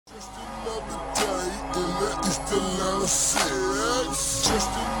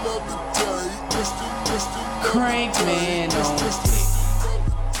Crank man on.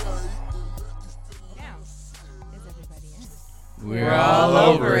 We're all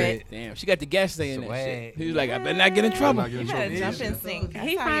over it. Damn, she got the guest saying that shit. Swag. He was like, I better not get in trouble. You gotta jump in sync.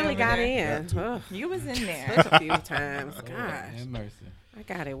 He finally got in. Ugh, You was in there. took a few times. Gosh, Have mercy. I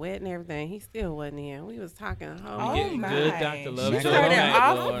got it wet and everything. He still wasn't in. We was talking a whole. Oh Getting my. good, Dr. Love. She Joy. started Tonight,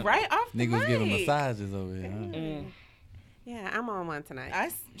 off Lord. right off the Niggas giving mic. massages over here. Huh? Yeah, I'm on one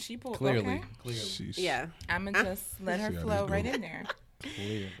tonight. She pulled. Clearly. Okay. Yeah, I'm gonna just let her She got flow this right dope. in there.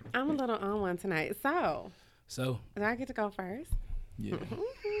 Clearly. I'm a little on one tonight. So, So, do I get to go first? yeah.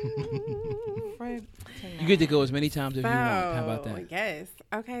 Fred, You get to go as many times as you want. How about So, that? yes.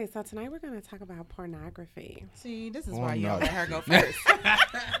 Okay, so tonight we're going to talk about pornography. See, this is Oh, why you don't no. let her go first.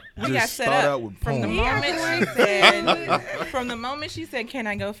 We got Just set start up out with from the porn. moment she said. From the moment she said, "Can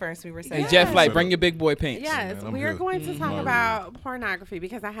I go first?" We were Hey, saying, Jeff, like, bring your big boy pants. Yes, man, I'm we are good. going to talk Mhm. about pornography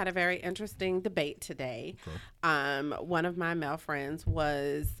because I had a very interesting debate today. Okay. One of my male friends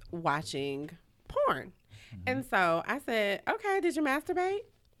was watching porn. And so I said, okay, did you masturbate?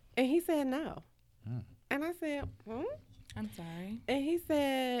 And he said, no. And I said, "I'm sorry." And he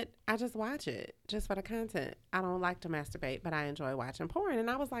said, I just watch it just for the content. I don't like to masturbate, but I enjoy watching porn. And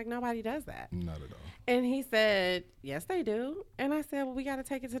I was like, nobody does that. Not at all. And he said, yes, they do. And I said, well, we got to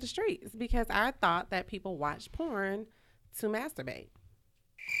take it to the streets because I thought that people watch porn to masturbate.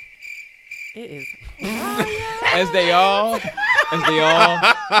 It is. As they all look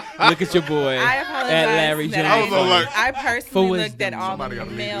at your boy I apologize. at Larry that Jones. I For personally wisdom. looked at all Somebody the gotta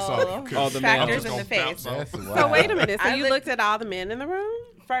leave this male off, 'cause All the factors male- in the face. That's So wait a minute. So I you look- looked at all the men in the room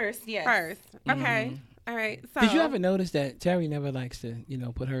First, yes. first. Okay. All right. So Did you ever notice that Terry never likes to,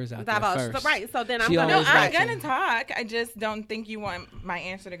 put hers out there divulge? first? So, right. So then I'm She going No, always to. I'm watching. gonna talk. I just don't think you want my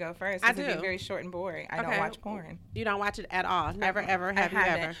answer to go first. 'Cause I it'd do. be very short and boring. I don't Okay. watch porn. You don't watch it at all. Never, ever. I Have you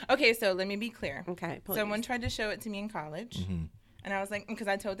haven't. ever? Okay, so let me be clear. Okay. Please. Someone tried to show it to me in college. Mm-hmm. And I was like, because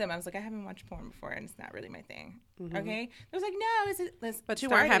I told them, I was like, I haven't watched porn before, and it's not really my thing. Okay? They was like, no, let's But you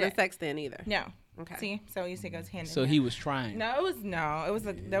start weren't having it. sex then either. No. Okay. See? So you see it goes hand in So hand. he was trying. No, it was okay.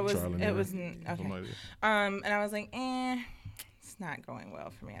 And I was like, it's not going well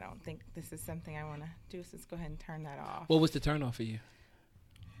for me. I don't think this is something I want to do. So let's go ahead and turn that off. What was the turn off for you?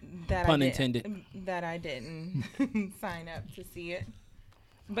 That Pun I intended. That I didn't sign up to see it.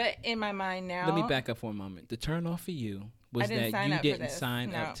 But in my mind now, Let me back up for a moment. The turn off for you was didn't that sign you up for didn't this. sign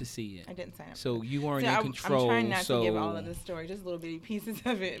No. up to see it. I didn't sign up. So you weren't See, in I'm control. trying not so to give all of the story, just little bitty pieces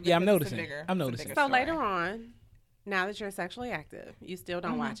of it. Yeah, I'm because it's a noticing. bigger- I'm it's a noticing. bigger So story. later on, now that you're sexually active, you still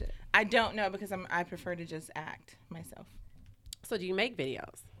don't watch it. I don't know because I prefer to just act myself. So do you make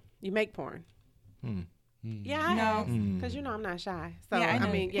videos? You make porn? Yeah, I No. have. Because I'm not shy. So Yeah, I I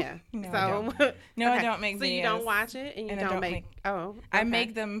know. mean, yeah. No, I so don't. No, I okay. don't make So you don't videos. watch it and you And I don't don't make. make- Oh, I okay.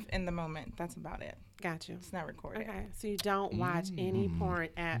 make them in the moment. That's about it. Got you. It's not recorded. Okay, so you don't watch any porn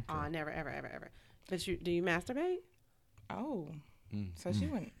at all, never, ever, ever, ever. But do you masturbate? Oh, so she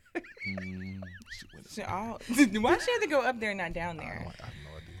went. Why she had to go up there and not down I there? have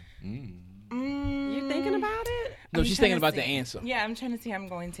no idea. You thinking about it? No, I'm she's trying thinking to about the see. answer. Yeah, I'm trying to see how I'm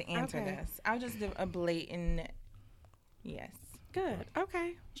going to answer Okay. this. I'll just do a blatant yes. Good.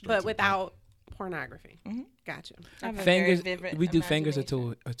 Okay, but without pornography. Gotcha. I have a very Fingers. vivid We do fingers or,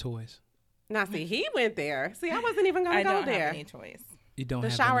 imagination. or toys. Now, see, he went there. See, I wasn't even going I to go don't there. have any choice. You don't The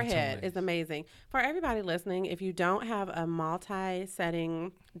have shower any head toys. is amazing. For everybody listening, if you don't have a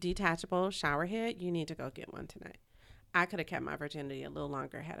multi-setting detachable shower head, you need to go get one tonight. I could have kept my virginity a little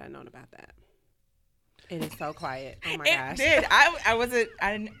longer had I known about that. It is so quiet. Oh my gosh. It did. I wasn't.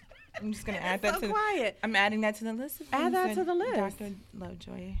 I'm just gonna add that so to. quiet. I'm adding that to the list. Of Add things that to the list. Dr.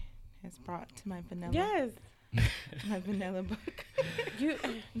 Lovejoy has brought to my vanilla. Yes. My vanilla book. You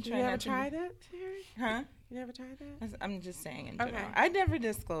trying ever not to- tried that, Terry? Huh? You never tried that? I'm just saying in Okay. general. I never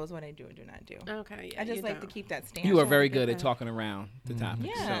disclose what I do or do not do. Okay. Yeah, I just you like to don't. keep that standard. You are very get good at that. talking around the topic.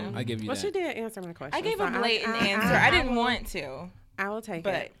 Yeah. So I give you Well, that. she did answer my question. I gave so a blatant answer. I didn't want to, I will take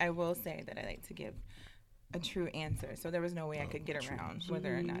but it. I will say that I like to give a true answer. So there was no way I could get around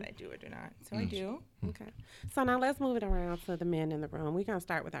whether or not I do or do not. So I do. Okay. So now let's move it around to the men in the room. We're going to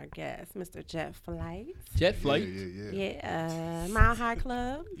start with our guest, Mr. Jeff Flight. Jet Yeah, flight. yeah. Mile High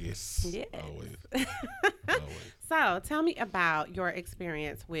Club. Yes. Yes. Always. Always. So tell me about your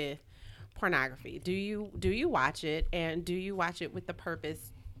experience with pornography. Do you watch it, and do you watch it with the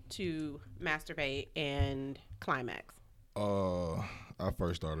purpose to masturbate and climax? I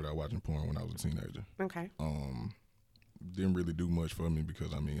first started out watching porn when I was a teenager. Okay. Didn't really do much for me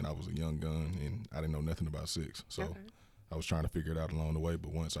because I was a young gun and I didn't know nothing about sex. So Okay. I was trying to figure it out along the way,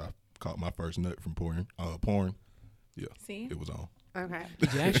 but once I caught my first nut from porn, yeah, See? it was on. Okay.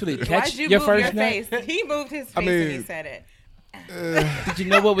 Did you actually Why'd catch you your move first your nut? face? He moved his face I when he mean- said it. Did you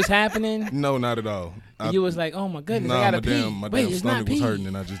know what was happening? No, not at all. You was like, oh my goodness, Nah, I gotta my pee. damn, my Wait, damn it's not stomach was pee. hurting,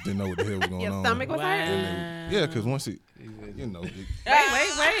 and I just didn't know what the hell was going Your on. stomach was hurting? Yeah, because once it, you know, Wait.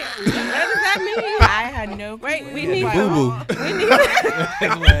 What does that mean? I had no clue. Wait, we need boo-boo. We need,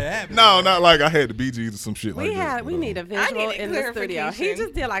 That's what happened. no, not like I had the BGs or some shit like that. we but, need a visual need in the studio. He clarification.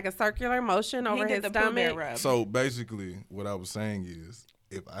 just did like a circular motion He over did his the Pooh Bear stomach. rub. So basically, what I was saying is,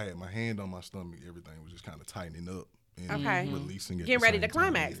 if I had my hand on my stomach, everything was just kind of tightening up and Okay. releasing it. Getting ready to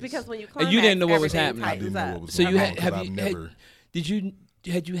climax because when you climax, you didn't know what was everything happening. I tightens didn't know up. what was So going you on had, 'cause have I've you never.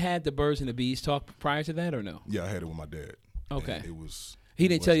 had you had the birds and the bees talk prior to that or no? Yeah, I had it with my dad. Okay. And it was. He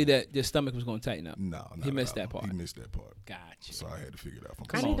didn't tell you wasn't- that your stomach was going to tighten up. No, not He at missed all. that part. He missed that part. Gotcha. So I had to figure it out from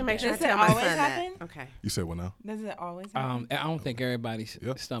I Come need on, to make sure I Does it tell my always son happen? that. Okay. You said what now? Does it always happen? I don't think everybody's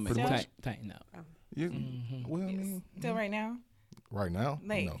Yeah, stomach pretty much. tighten up. Yeah. Mm-hmm. Well, I mean, Still right now? right now?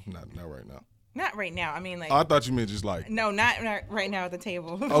 Like- No, not right now. Not right now. I mean, like, Oh, I thought you meant just like. no, not right now at the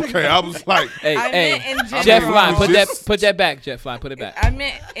table. Okay, I was like, Hey, I hey, meant in Jeff general. Fly, Just- put that back, Jeff Fly, put it back. I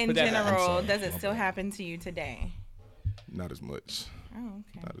meant in Put that back. general. I'm sorry. Does it My still bad. happen to you today? not as much. Oh,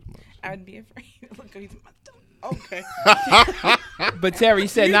 okay. Not as much. I would be afraid. Look, he's okay. But Terry, you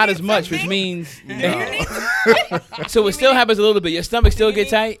said You not need as much, which something? means No. so it still happens a little bit. Your stomach still get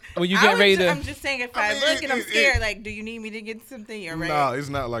tight when you get ready to. I'm just saying, if I mean, look and I'm it- scared, like, do you need me to get something? You're right. Nah, it's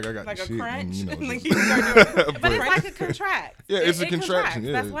not like I got Like the a shit. crunch. And, you know, Like just- you start doing- But it's like a contract. Yeah, it's a It contraction, contracts.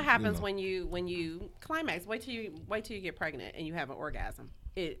 yeah, That's what you happens know. when you climax. Wait till you get pregnant and you have an orgasm.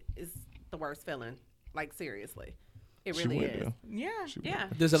 It is the worst feeling. Like seriously, it She really went is. there. Yeah. She Yeah.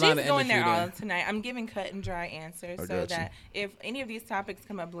 There's a She's lot of going there industry all there. tonight. I'm giving cut and dry answers I so got you. that if any of these topics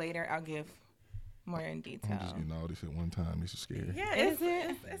come up later, I'll give more in I'm detail. just getting all this at one time. This is scary. Yeah, Is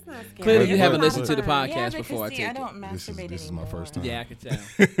it's not scary. Clearly, you It's haven't a lot listened of to the fun. podcast Yeah, before I because see, I take it. don't masturbate This is my first anymore. time. Yeah, I could tell.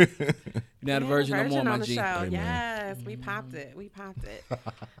 You're not a virgin no more, on my the G. show. Hey, man. Yes, we popped it. We popped it.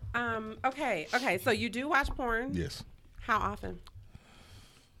 Okay. So you do watch porn? Yes. How often?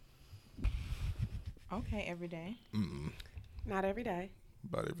 Okay, every day. Not every day.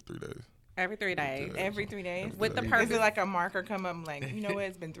 About every 3 days. Every 3 days. Every 3 days. With the Is Is purpose. it like a marker come up like, you know what,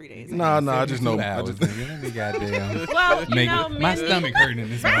 it's been 3 days. Nah, I just know. 72 I hours, just, nigga. Let me goddamn. Well, you Make know, my men- stomach hurting in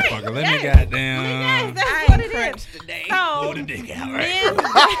this Right, motherfucker. Let me yes. goddamn. Yes, that's I what ain't it is. crunched today. So, the dick out,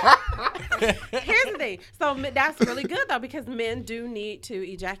 right? here's the thing. So that's really good though because men do need to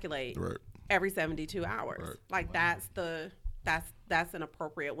ejaculate right. every 72 hours. Right. Like that's an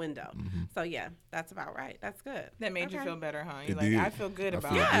appropriate window. So yeah, that's about right. That's good. That made you Okay. feel better, huh? It You're like, did. I feel good I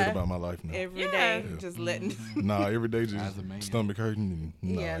about feel Yeah. good about my life now. every Yeah. day, Yeah. just letting. Nah, every day That's just amazing. stomach hurting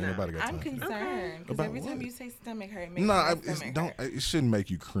and nah, Yeah, ain't nah. nobody got I'm time. concerned because About every time what? you say stomach hurt, it makes Nah, my it's stomach don't. hurt. It shouldn't make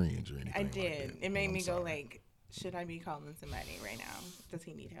you cringe or anything. I like did. that. It made I'm me go sorry. like, should I be calling somebody right now? Does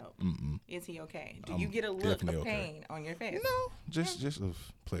he need help? Mm-mm. Is he okay? Do I'm you get a look of definitely okay. pain on your face? No, just of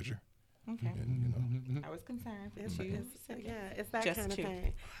pleasure. Okay. And, you know. I was concerned. It's, for you. yeah, it's that Just kind of two.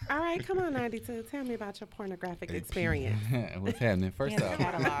 thing. All right, come on, 92. Tell me about your pornographic AP. experience. What's happening? First Yeah, off,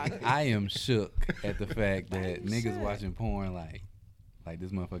 catalog. I am shook at the fact that you niggas shook? watching porn like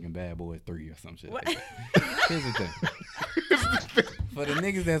this motherfucking Bad Boys 3 or some shit. What? Like that. Here's the thing. For the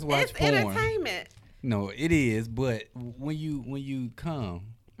niggas that's watch It's porn, entertainment. no, it is. But when you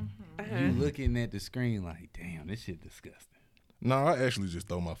come, Uh-huh. you looking at the screen like, damn, this shit disgusting. No, I actually just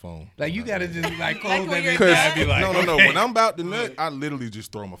throw my phone. Like you gotta just like close when that you're bitch Cause down and be like, no. okay. When I'm about to nut, I literally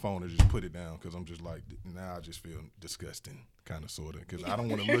just throw my phone and just put it down because I'm just like now I just feel disgusting, kind of sorta. Because I don't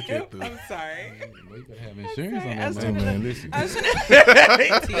want to look at the. I'm sorry. Well, you better have insurance on I was that. Hey trying man. man, listen. I was trying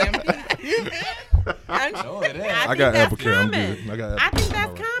to TMP. I'm Show it that. I got that's Apple Care. I'm common. good. I got. I Apple think Care. that's I'm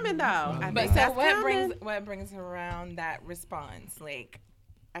all right. common though. I But think so that's what common. brings around that response? Like,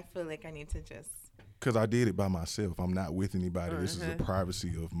 I feel like I need to just. Cause I did it by myself. I'm not with anybody. This is Uh-huh. the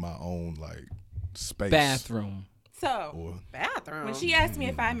privacy of my own like space. Bathroom. So Or Bathroom. when she asked me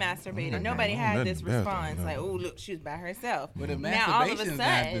if I masturbated, nobody had nothing this in the bathroom, response. no. Like, oh look, she was by herself. But the Now all of a masturbation's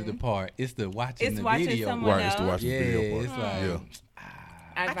not the sudden, part. It's the watching it's the watching video. someone right, it's to watch the Yeah, video part. it's like yeah.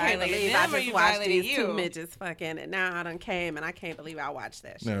 I I can't violated believe I them or just you watched violated these two you. midgets fucking, and now I done came, and I can't believe I watched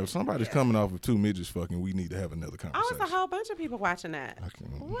that shit. Now, if somebody's coming off of two midgets fucking, we need to have another Oh, conversation. it's a whole bunch of people watching that. I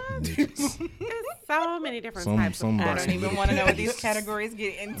can't- What? midgets. It's so many different Some- types some of I about don't some porn. even little want to know what kids. these categories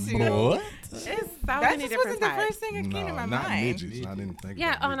get into. what? It's so That many just different wasn't the types. first thing that came to No, my not mind. midgets. I didn't think.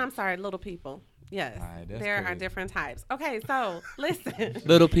 Yeah, about oh, and midgets. I'm sorry, little people. Yes, Alright, that's there are crazy. different types. Okay, so listen.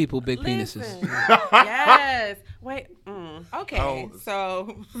 Little people, big Listen. penises. Yes. Wait. Okay, Oh.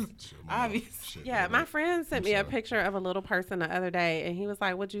 so Shit, obvious. shit, Yeah, my friend sent me a sorry. picture of a little person the other day, and he was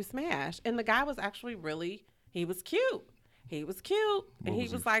like, "Would you smash?" And the guy was actually he was cute. He was cute, and he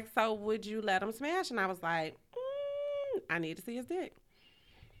was was he? like, "So would you let him smash?" And I was like, "I need to see his dick."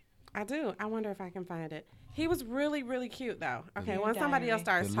 I do. I wonder if I can find it. He was really, really cute, though. Okay, when somebody else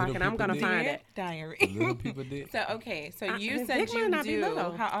starts The little talking, I'm people gonna dick? find it. Diary. Little people did So okay, so you his said dick might you not be do.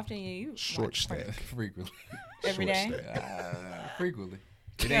 little. How often you Short watch stack. porn? frequently. Every Short day? stack. Frequently.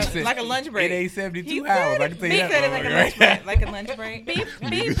 It Yeah, se- like a lunch break. It ain't 72 He hours. said I it. can tell He you that. said it like a lunch break. Like a lunch break.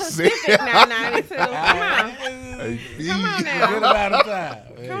 Be Pacific now, 92. Come on. Hey, Come on Good now. amount of time.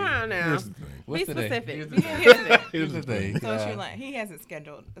 Hey, Come on now. Here's the thing. What's Be today? specific. Here's Be the thing. specific. Here's the thing. So it's your lunch. He has it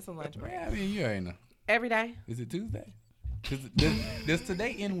scheduled. It's a lunch break. Yeah, I mean, you already know. Every day. Is it Tuesday? Does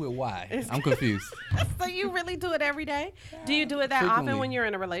today end with Y? I'm confused. So you really do it every day? Do you do it that often Frequently. when you're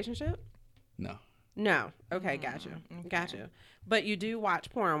in a relationship? No. No. Okay, got you. Got you. But you do watch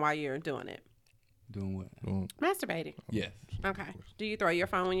porn while you're doing it. Doing what? Masturbating. Yes. Okay. Do you throw your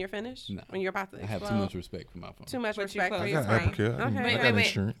phone when you're finished? No. When you're about to I explode? have too much respect for my phone. Too much But you respect for close I your got your phone. Apple Care. Okay. I Wait, got wait, wait.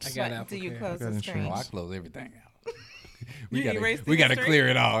 insurance. I got Apple Do you Care. close I got the insurance. Oh, I screen? close everything out. You erase we the gotta history? clear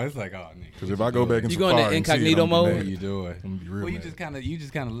it all. It's like, oh, nigga. Because if I go back in You go in the Safari and see it, incognito I'm gonna be mode? What mad. you doing? I'm gonna be real Well, you mad.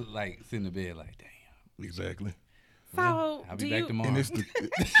 just kind of look like sit in the bed like, damn. Exactly. So, I'll do be back you tomorrow. And it's the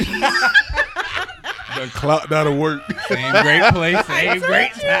the clock out of work. Same great place, same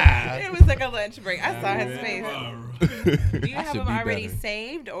great time. It was like a lunch break. I saw his face. Do you I have should them be already better.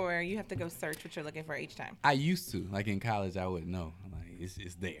 saved, or you have to go search what you're looking for each time? I used to, like in college, I wouldn't know. Like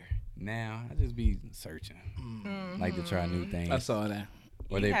it's there. Now I just be searching, like to try new things. I saw that.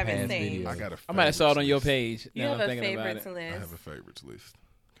 Or You they have it pass saved. videos. I got a. I might have saw it on your favorites page. You now have I'm a thinking about favorites it. list. I list. have a favorites list,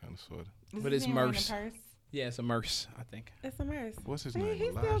 kind of sort of. Does But this it's mean wearing a Merce. purse? Yeah, it's a Merce, I think. It's a mess. What's his See, name?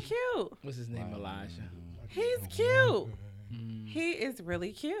 he's still Elijah? cute. What's his name? Elijah. He's cute. He is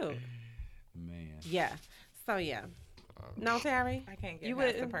really cute. Man, Yeah. So, yeah. No, Terry? I can't get You past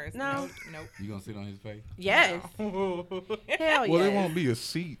the wouldn't- purse. no. Nope. you gonna sit on his face? Yes. Hell Well, yes. it won't be a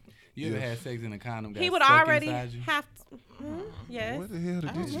seat. You ever Yeah. had sex in a condom? Got He would stuck already inside you? have to. Yes. What the hell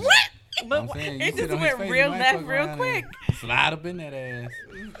did this? I'm saying, you It sit just on his went face, real you might left fuck real around quick. and Slide up in that ass.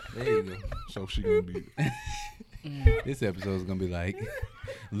 There you go. So she gonna be. This episode is gonna be like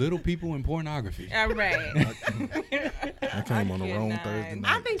little people in pornography. All right. I came on the wrong cannot. Thursday I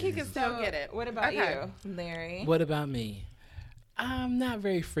night. think he can still get it. What about Okay. you, Larry? What about me? I'm not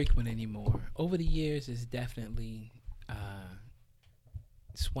very frequent anymore. Over the years, it's definitely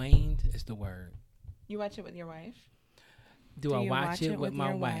swaned is the word. You watch it with your wife? Do Do I you watch watch it it with with my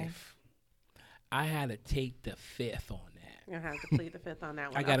your wife? wife? I had to take the fifth on that. You're going to have to plead the fifth on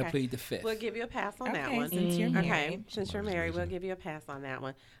that one. I got to Okay. plead the fifth. We'll give you a pass on that Okay, one. since you're Mhm. Okay, married. since you're married, we'll give you a pass on that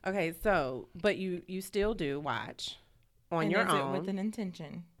one. Okay, so, but you still do watch on And your is it own. with an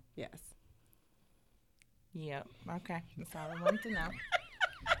intention? Yes. Yep. Okay. That's all I wanted to know.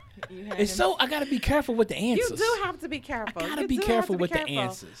 You had It's him- so I got to be careful with the answers. You do have to be careful. I got to You be do have careful to be with the careful.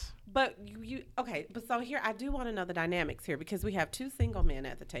 answers. But you okay, but so here I do want to know the dynamics here because we have two single men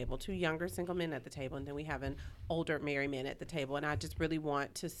at the table, two younger single men at the table, and then we have an older married man at the table, and I just really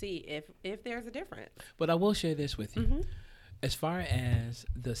want to see if there's a difference. But I will share this with you. Mm-hmm. As far as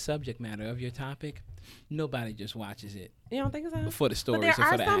the subject matter of your topic, nobody just watches it You don't think so? for the But stories there or for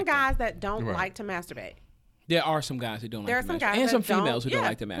are the some acting. guys that don't Right. like to masturbate. There are some guys who don't There are like some to masturbate. guys And some that don't- females who don't yeah,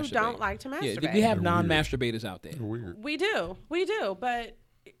 like to masturbate. who don't like to Yeah, masturbate. we have They're weird. non-masturbators out there. They're weird. We do. But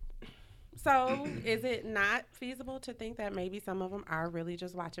so is it not feasible to think that maybe some of them are really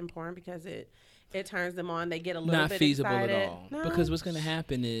just watching porn because it turns them on, they get a little Not bit feasible excited? at all. No? Because what's going to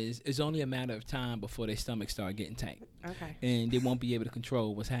happen is it's only a matter of time before their stomach start getting tight. Okay. And they won't be able to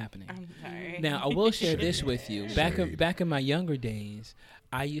control what's happening. I'm sorry. Now, I will share this with you. Shade. Back in my younger days,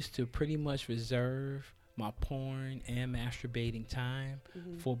 I used to pretty much reserve my porn and masturbating time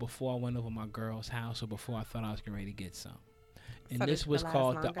for before I went over my girl's house or before I thought I was getting ready to get some. And So this this was could last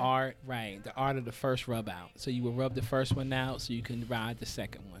called longer? the art of the first rub out. So you would rub the first one out so you can ride the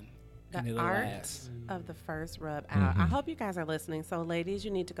second one. And The it'll art last. of the first rub out. I hope you guys are listening. So, ladies,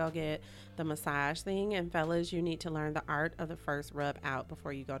 you need to go get the massage thing, and fellas, you need to learn the art of the first rub out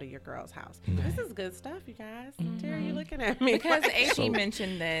before you go to your girl's house. This is good stuff, you guys. Terry, you looking at me? Because like- H.E.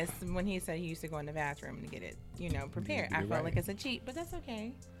 mentioned this when he said he used to go in the bathroom to get it, prepared. I You're felt right. like it's a cheat, but that's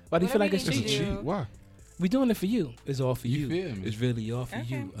okay. Why do you feel like Whatever it's you It's a cheap? do. cheat. Why? We doing it for you. It's all for You you. feel me? It's really all for Okay.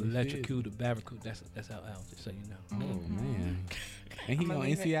 you. You feel Electrocuted, barracuda. That's LL, just so you know. Oh man, ain't he I'ma on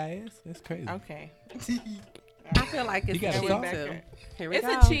leave it. NCIS? That's crazy. Okay. I feel like it's gotta cheat talk. too. Here we It's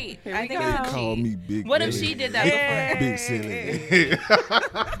go. a cheat. Here I we think go. it's a They call cheat. me big. What if Daddy. she did that before? Big silly.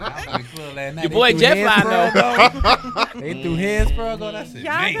 Your boy Jeff I They threw head sprung on. I said,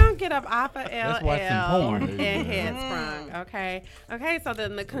 Y'all man. don't get up off of Let's watch some LL porn. and head sprung, okay? Okay, so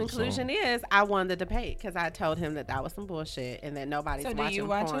then the conclusion is I won the debate because I told him that was some bullshit and that nobody's So do watching you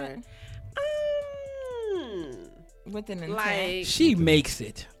watch porn. With an intent. Like, She makes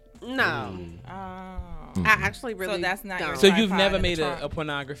it. no. Oh. I actually really So that's not your don't. So tripod you've never in the made a trunk.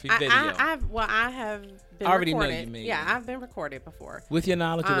 pornography I, video I have been I already know recorded. you made Yeah, it. I've been recorded before. with your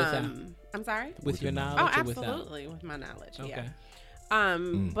knowledge or without? I'm sorry? With your Oh, knowledge or without? absolutely, with my knowledge. Okay. Yeah.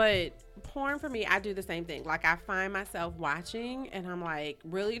 But porn for me, I do the same thing. Like I find myself watching and I'm like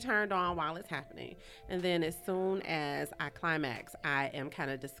really turned on while it's happening. And then as soon as I climax, I am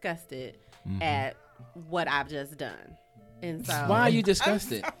kind of disgusted at what I've just done. And so Why are you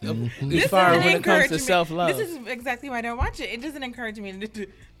disgusted? As This far as doesn't when it comes encourage to me. self-love. This is exactly why I don't watch it. It doesn't encourage me to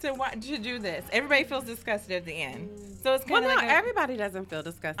do this. Everybody feels disgusted at the end. So it's well, kind no, of like everybody doesn't feel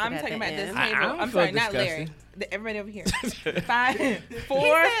disgusted. I'm at talking the about this end. table. I don't I'm feel sorry, not Larry. disgusted. Everybody over here.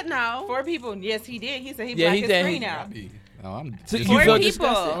 Four He said no. four people. Yes, he did. He said he Yeah, blacked he his did. screen out. Oh, I'm So you Four feel people.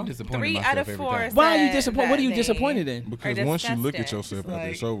 disgusted? I'm disappointed 3 in out of myself every 4. time. Why are you said disappointed? What are you that disappointed they- in? Because Or once you look at disgusted. yourself after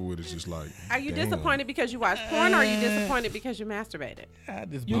it's over with, it's just like. Are you damn. disappointed because you watched porn or are you disappointed because you masturbated?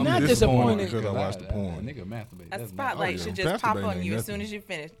 You're I'm not disappointed disappointed. because I watched the porn. Nigga masturbate. A That's spotlight Oh, should yeah. just pop Masturbating on ain't you as nothing. soon as you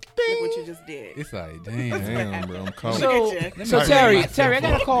finish. Look what you just did. It's like, damn. Damn, bro, I'm cold. So, at you. so Let me Terry, bring Terry, I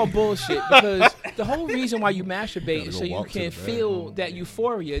myself gotta call bullshit because the whole reason why you masturbate Gotta is go so you walk to can the feel bathroom. that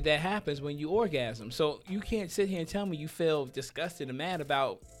euphoria that happens when you orgasm. So you can't sit here and tell me you feel disgusted and mad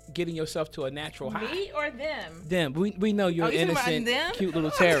about getting yourself to a natural high. Me or them? Them, we know you're Oh, you talking about innocent, them? cute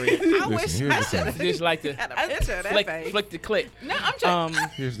little Terry. I Listen, wish here's I the should have thing. Just like to had a picture of that flick, face. flick the click. No, I'm trying.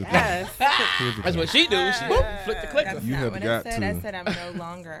 Here's the thing. Yes. Here's the That's thing. what she do. She whoop, flick the click. That's You not have what got I said. I to- said I'm no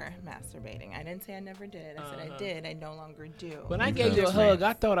longer masturbating. I didn't say I never did. I said I did. I no longer do. When I You gave you a have hug,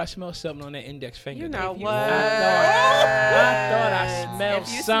 I thought I smelled something on that index finger. You know If you- what? I thought I smelled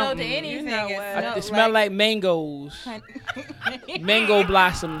if you smelled something. anything, You know it what? It smelled like mangoes, mango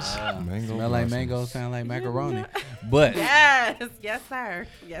blossoms. Mango Smell like blossoms. mango, sound like macaroni. But Yes, yes, sir.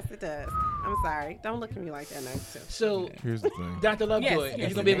 Yes, it does. I'm sorry. Don't look at me like that next time. So, Here's the thing. Dr. Lovejoy, Yes, are yes,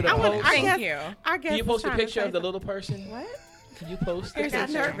 you gonna be able to I would- post? I Thank guess- you. I guess Can you post a was trying to picture say of the little person? something. What? Can you post I it? got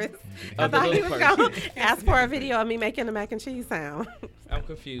nervous. I Of the thought he little was person. going to ask for a video of me making the mac and cheese sound. I'm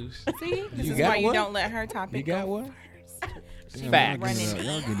confused. See, this You is got why you one? don't let her topic you got go one? Damn, Facts.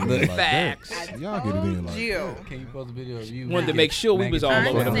 Y'all get it in like Facts. that. Y'all get it in like you. Can you post a video of you? Wanted to making make sure we mac was and all cheese?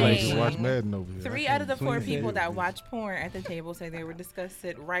 over the I'm place. saying- Watch Madden over here. 3 out of the 4 Swing people set. that watch porn at the table say they were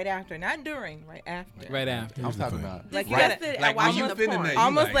disgusted right after, not during, right after. Right after. I'm talking about. Like you Right. gotta, Disgusted like at when watching you the fit in porn. there, you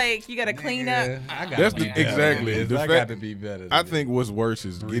almost like you gotta clean up. "Nigga, I gotta That's be the- better than exactly. this. The I got fact- to be better. Than I this." think what's worse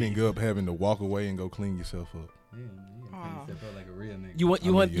is getting up, having to walk away and go clean yourself up. Yeah, Aw. you felt like a real nigga. You want I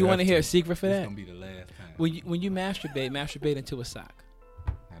mean, you you want to have hear to. a secret for This that? gonna be the last time. When you masturbate into a sock.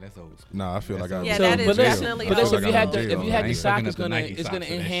 Nah, that's old school. Nah, I feel like I Yeah, was so, that is but listen, definitely but old listen, if you school. had the jail. if you had I the ain't sock, fucking it's up the gonna Nike it's socks gonna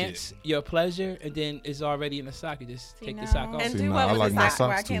for that enhance your pleasure, and then it's already in the sock. You just See, take the now- sock off. And See, do nah, what I with like the my sock? Why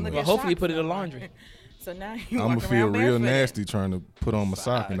I socks too can't look much. at Well, hopefully you socks put it in no more. laundry. So now you I'm walk gonna feel around real barefooted. nasty trying to put on my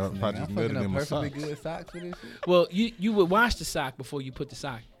sock, and if I Man, just I'm let fucking it up in my perfectly sock. good socks for this shit. Well, you would wash the sock before you put the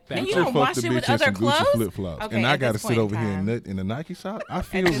sock back. And you Just don't fuck wash the it with bitch in other some Gucci clothes? flip flops, Okay, and I at got to this sit point over in here time. in a Nike sock. I At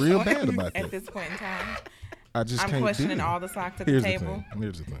feel this real point- bad about At that. this point in time, I just I'm can't questioning do it. all the socks at the Here's the table. thing.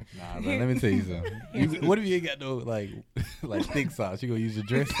 Here's the thing. Nah, bro, let me tell you something. What if you ain't got no like thick socks? You gonna use your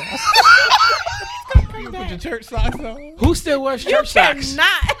dress socks? You gonna put your church socks on? Who still wears church socks?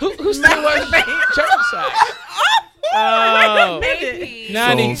 Not. Who still wears church socks? Oh, Maybe.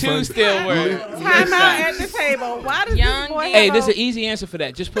 92 So, still wears Time church out socks. at the table. Why does Young this boy D. Hey, have there's on- an easy answer for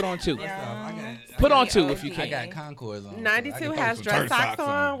that. Just put on 2. Yeah. Put on 2 if you I can. got Concords on. so I 92 can has throw some dress church socks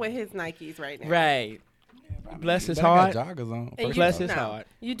on with his Nikes right now. Right. Bless his But I heart. got joggers on. And First you- Bless off. his no, heart.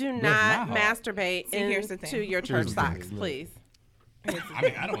 You do my not heart. masturbate See, here's the thing. into your church Here's the thing. socks, please. I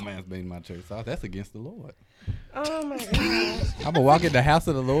mean, I don't masturbate in my church socks. That's against the Lord. Oh my gosh. I'm gonna walk in the house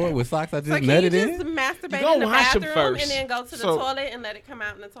of the Lord with socks I So just can you nutted just in. masturbate You go in the wash 'em bathroom first. and then go to the So- toilet and let it come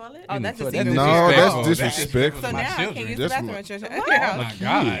out in the toilet? Oh, that's a That's secret. No, disrespectful. that's disrespectful. So My now I children. can't use That's the bathroom my- at church. Oh my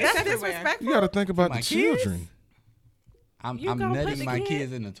God. That's everywhere. disrespectful. You got to think about My the kids? children. I'm You gonna put nutting the my kid-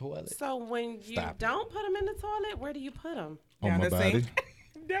 kids in the toilet. So when you Stop it. don't put them in the toilet, where do you put them? On Down my the body. sink.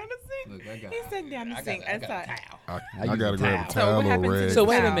 Down the sink. Look, I got. He said down the sink. I saw it. I use gotta a grab a towel. So what towel or happens rag. is- So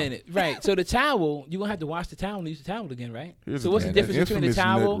wait a Towel. minute, right? So the towel, you gonna have to wash the towel and use the towel again, right? Here's So the what's the thing, difference between the infamous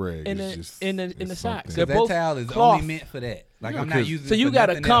nut towel rag and is the just- in the it's socks? something. They're That both towel is cloth. only meant for that. Like Yeah, I'm not 'cause- using. So it you for got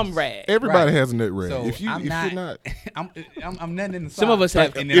a nothing cum else. rag. Everybody Right. has a nut rag. So if I'm you're not. not, I'm nothing in the Some of socks, us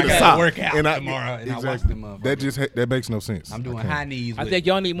have- and then in I a gotta sock. work out And I- tomorrow, and I wash exactly. them up. that makes no sense. I'm doing I can't. high knees. I with think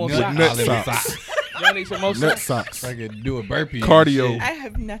y'all need more nut socks. Nut all in the socks. Y'all need some more Nut socks. socks. I could do a burpee. and Cardio. shit. I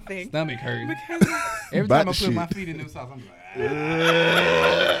have nothing. Stomach hurting. Because Every About time I the put shit. my feet in them socks, I'm like,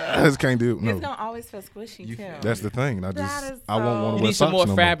 I just can't do it. it's No, gonna always feel squishy You too. feel- that's the thing. I That is won't want so- to You wear need some socks more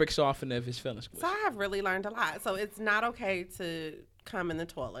no fabric softener if it's feeling So squishy. I have really learned a lot. So it's not okay to come in the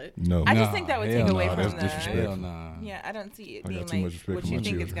toilet. No, I no. just think that would take hell away no, from that's the. disrespectful. hell nah. Yeah, I don't see it I being got too much like respect what for you my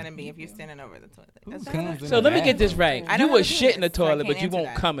think it's children. gonna be if you're standing over the toilet. That's comes in So let me the get this bathroom? right. I You don't will have a shit in the penis, so I toilet, but can't you answer won't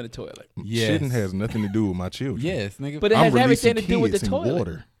that. come in the toilet. Yes. Shitting has nothing to do with my children. Yes, nigga. But it I'm has releasing everything to do with the kids in toilet.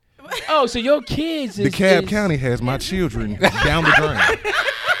 water. Oh, so your kids is DeKalb is- County has my children down the drain.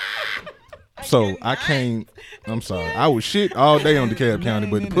 So I can't. I'm sorry. I would shit all day on DeKalb County,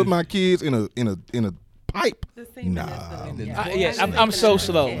 but to put my kids in a pipe. The semen Nah. is the Yeah, I'm so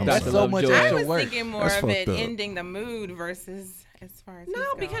slow. I'm Dr. so Lovejoy. much I extra was work. thinking more That's of it fucked up. ending the mood versus as far as No,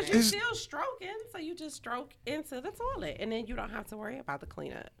 he's because going. you're It's- still stroking, so you just stroke into the toilet, and then you don't have to worry about the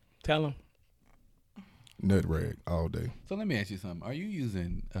cleanup. Tell him. Nut rag all day. So let me ask you something. Are you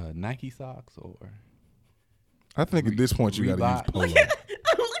using Nike socks or? I think at this point you got to use Reebok. polo. Look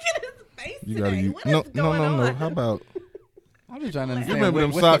at his face You got to today. use What is no. going on? How about I'm just trying to you understand. remember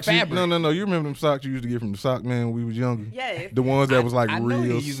them what's socks? The fabric? No. You remember them socks you used to get from the sock man when we was younger? Yes. The ones that was like I know real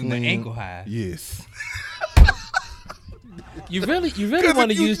you're using slim. the ankle high. Yes. You really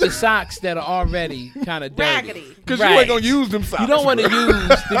want to use the socks that are already kind of dirty. Raggedy. Because you ain't gonna use them socks. You don't want to bro. use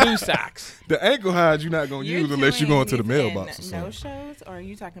the new socks. The ankle highs you're not gonna use unless you're going to the mailbox or No something. shows, or are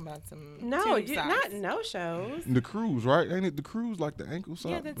you talking about some? No, tube you socks? not no shows. The cruise, right? Ain't it the cruise like the ankle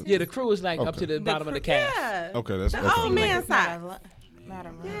sock? Yeah, that's Yeah, the crew is like up Okay. to the bottom of the calf. Yeah. Okay, that's The okay. old man It's not socks. not a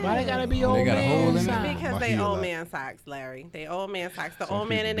Why they gotta be Oh, they old got a hole man in it? socks? Because My they heel old out. man socks, Larry. They old man socks. The Some old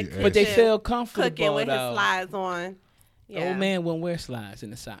man in the people be kitchen. But they feel cooking comfortable with his though. slides on. Yeah. Old man won't wear slides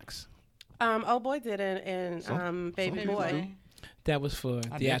in the socks. Old boy did it, and baby people boy. That was for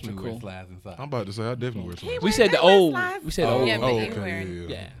I definitely wear theatrical. slides and socks. I'm about to say I definitely wear some. He We wear- said they the wear old. slides. We said Oh, old. Yeah, but oh, you okay, wear-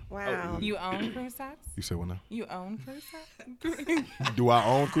 Yeah. Wow. You own crew socks? You said what now? You own crew socks? Do I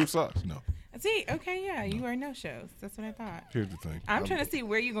own crew socks? No. See, okay, yeah, you wear no shows. That's what I thought. Here's the thing. I'm trying to see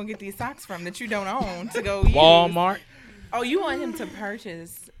where you gonna get these socks from that you don't own to go use. Walmart. Oh, you want him to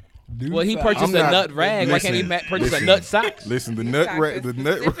purchase Well, he purchased I'm a not- nut rag. Why can't he listen, purchase a listen. nut sock? Listen, the these nut socks rag, the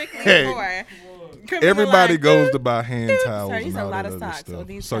nut specifically rag. for Everybody criminalized- goes to buy hand towels Sorry, these and are a all lot that of other socks. Oh, stuff.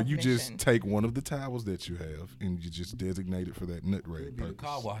 these So socks you just mission. take one of the towels that you have and you just designate it for that nut rag Be the purpose.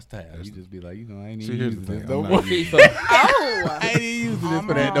 car wash towel. You just be like, you know, I ain't See, even here's the using thing. this no I'm more. not using- Oh. I ain't even using this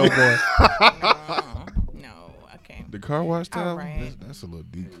for that Almost. no more. No, okay. The car wash All towel? right. That's a little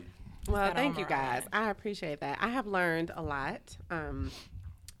deep. Well, Got thank on you my guys. I appreciate that. I have learned a lot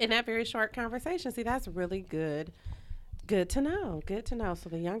in that very short conversation. See, that's really good. Good to know. Good to know. So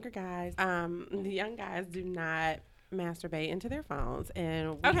the younger guys, the young guys do not masturbate into their phones.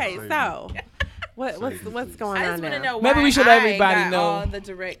 And okay, so what's going I on just want to now? know why Maybe we should let everybody I got know. all the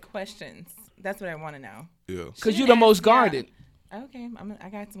direct questions. That's what I want to know. Yeah. Because you're the most guarded. Okay, I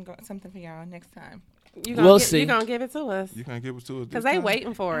got something for y'all next time. You We'll see. see. You gonna give it to us You can't give it to us. because they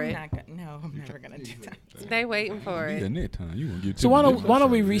waiting for I'm it. not gonna. No, I'm never gonna do that. They waiting for Yeah, it. next time you gonna get So to why me.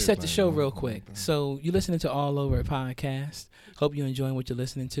 don't we reset the show real quick? So you're listening to All Over It podcast. Hope you're enjoying what you're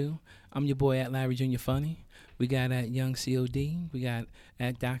listening to. I'm your boy at Larry Jr. Funny. We got at Young COD. We got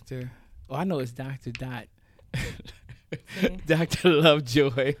at Dr. Oh, I know it's Dr. Dot. Dr.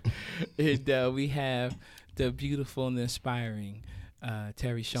 Lovejoy. And we have the beautiful and inspiring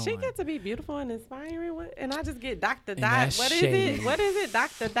Terry Sean. She get to be beautiful and inspiring. What? And I just get Dr. Dot. that's What is shady. it? What is it?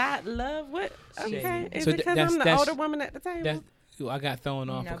 Dr. Dot Love. What? Okay. Shady. Is So it because that's- I'm the that's- older woman at the table? That's, I got thrown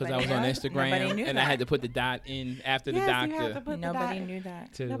off because I Nobody was on knew. Instagram Nobody knew and I that. had to put the dot in after yes, the you have to doctor. put Nobody the dot. knew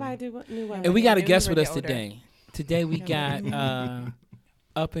that. to- Nobody knew what. And we got a knew guest we with were us the older. today. Today we got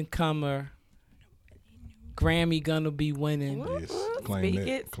up and comer Grammy gonna be winning Whoop, Yes, whoop. claim Speak that,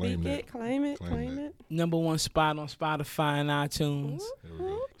 it. claim Speak that, it. Claim it. claim Claim that. it. #1 spot on Spotify and iTunes. There we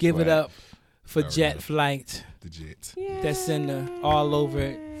go. Give it Swag. up for Alright. Jet Flight The Jets. that's in the All Over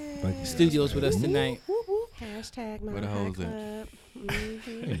It Thank you. studios with us tonight. Hashtag my Where the hoes at? club.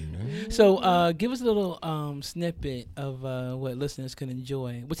 Hey, man. So, give us a little snippet of what listeners can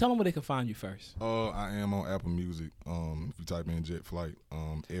enjoy. Well, tell them where they can find you first. I am on Apple Music. If you type in Jet Flight,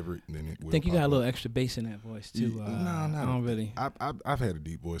 Everett, then it will. I think you pop got a up. little extra bass in that voice too. No, I don't really. I've had a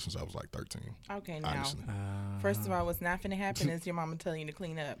deep voice since I was like 13. Okay, now. Honestly. First of all, what's not finna happen is your mama telling you to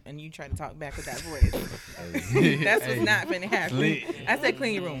clean up and you try to talk back with that voice. That's what's not finna happen. I said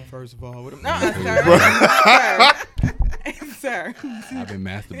clean your room. First of all, what am No, sir. I've been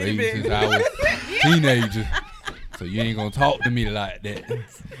masturbating since I was a teenager. So you ain't gonna talk to me like that.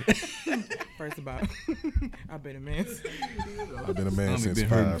 First of all, I've been a mess. I've been a man Stomach since been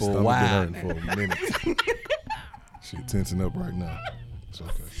hurting 5. for a Stomach while. been hurting for a minute. Shit tensing up right now. It's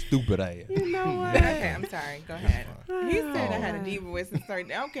okay. Stupid ass. You know what? Okay, I'm sorry. Go ahead. He said I had a deep voice and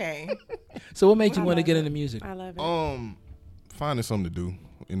started. Okay. So, what made you want to get into music? I love it. Finding something to do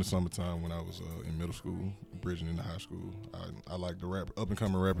in the summertime when I was in middle school, bridging into high school. I liked the up and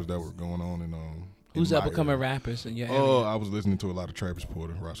coming rappers that were going on in Who's my up and coming area. rappers in your area? I was listening to a lot of Travis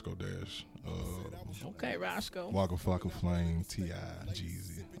Porter, Roscoe Dash, Okay, Roscoe. Waka Flocka Flame, T.I.,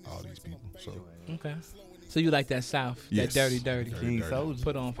 Jeezy, all these people. So Okay. So you like that South, yes, that dirty. King Soulja,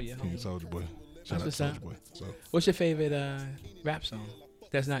 Put on for you. King Soulja Boy. Shout out what's to up. Soulja Boy. So What's your favorite rap song?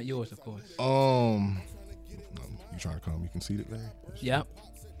 That's not yours, of course. you trying to call me conceited, Larry? Yep.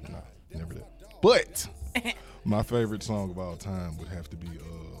 Nah, never that. But my favorite song of all time would have to be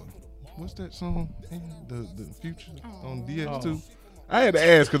what's that song? The Future on DX2. I had to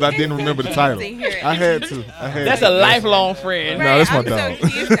ask because I didn't remember the title. I had to. That's a lifelong friend. No, that's my I'm dog. So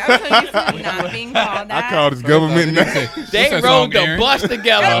used to, I'm so used to not being called that. I called his government name. They What's that rode song, the Aaron? bus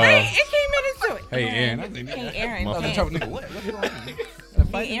together. It came in into it. Hey, Aaron. I think Hey, Aaron. My Hey, fault. nigga, what? What's going on?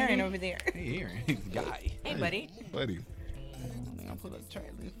 hey, Aaron over there. Hey, Aaron. He's a guy. Hey, buddy. Buddy. I'll put a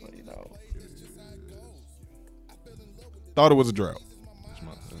track list for you, though. Thought it was a drought. That's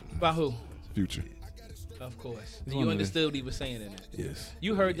my By who? Future. Of course. one You of the- understood what he was saying in it. Yes.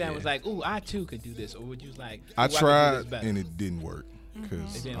 You heard that and was like, ooh, I too could do this. Or would you like, I "Ooh, could do tried this better." and it didn't work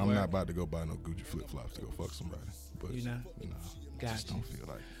because It didn't I'm work? not about to go buy no Gucci flip flops to go fuck somebody. But You not? Nah, Gotcha. just don't feel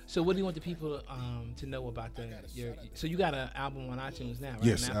like it. So what do you want the people to know about your? So you got an album on iTunes now, right?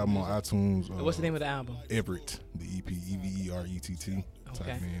 Yes, An album on Music? iTunes. What's the name of the album? Everett, the EP, EVERETT. Okay.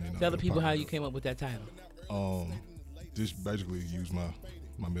 Type in and, Tell the it'll people pop how up. you came up with that title. Just basically use my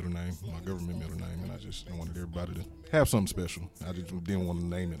middle name, my government middle name, and I just wanted everybody to have something special. I just didn't want to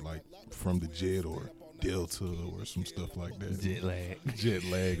name it like from the Jet or Delta or some stuff like that. Jet lag. Jet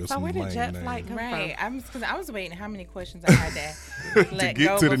lag or So some where did lame Jet name. Flight come Right. from? Because I was waiting how many questions I had to let get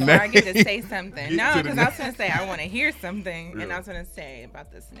go to the before I get name. to say something. Get No, to the because I was going to say I want to hear something, and Yeah. I was going to say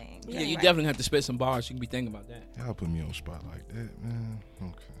about this name. Yeah, you Anyway. definitely have to spit some bars. You can be thinking about that. Y'all put me on the spot like that, man.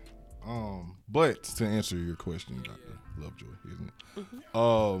 Okay. But to answer your question, Dr. Lovejoy, isn't it?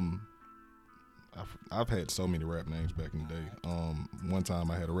 I've had so many rap names back in the day. One time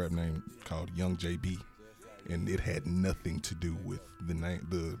I had a rap name called Young JB, and it had nothing to do with the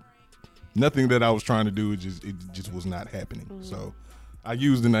name, nothing that I was trying to do. It just was not happening. So I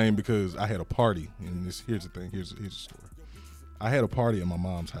used the name because I had a party, and here's the thing. Here's the story. I had a party at my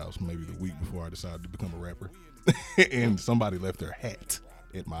mom's house maybe the week before I decided to become a rapper, and somebody left their hat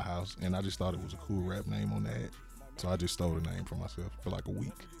at my house, and I just thought it was a cool rap name on the hat. So I just stole the name for myself for like a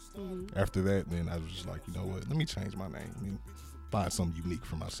week. After that, then I was just like, you know what? Let me change my name and find something unique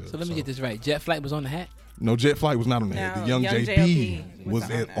for myself. So let me get this right. Jet Flight was on the hat. No, Jet Flight was not on the hat. No, The Young Young JB JLP was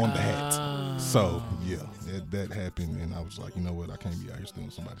was on the hat. Ah. So yeah, that happened, and I was like, you know what? I can't be out here stealing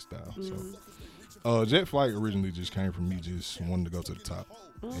somebody's style. So Jet Flight originally just came from me just wanting to go to the top,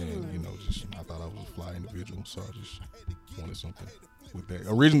 and just I thought I was a fly individual, so I just wanted something with that.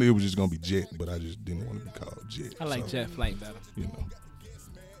 Originally, it was just gonna be Jet, but I just didn't want to be called Jet. I like so, Jet Flight better. You know,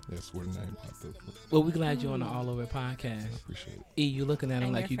 that's where the name popped up. Well, we're glad you're on the All Over podcast. Appreciate it. E, you looking at him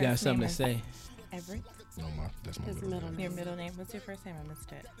And like your you got first something name to is- say. Everett. No, that's my His middle middle name. Your middle name. What's your first name? I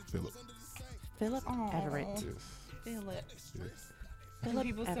missed it. Philip. Philip Aw. Everett. Yes. Philip. Yes. Do Philip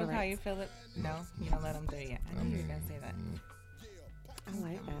people still call Everett. you Philip? No, you don't let them do it. I knew you were gonna say that. I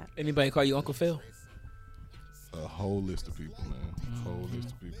like that. Anybody call you Uncle Phil? A whole list of people, man. Whole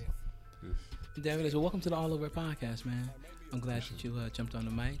list of people. Yes. There it is. Well, welcome to the All Over podcast, man. I'm glad that you jumped on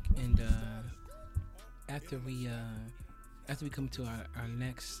the mic. And after we come to our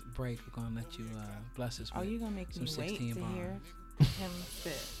next break, we're gonna let you bless us. Oh, with you gonna make some me wait 16 to bars. hear him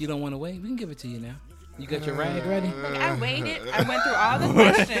spit? You don't want to wait? We can give it to you now. You got your rag ready? Look, I waited. I went through all the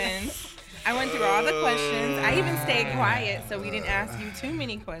questions. I even stayed quiet so we didn't ask you too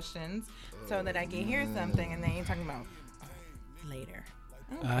many questions so that I could hear something. And then you're talking about later.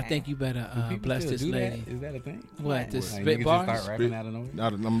 I think you better People bless still this do lady. That? Is that a thing? What? The Like, spit niggas just bars? start rapping out of nowhere?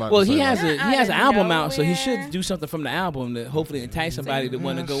 I'm about Well, to say he that. has Not an out of album out, so he nowhere. should do something from the album to hopefully entice somebody to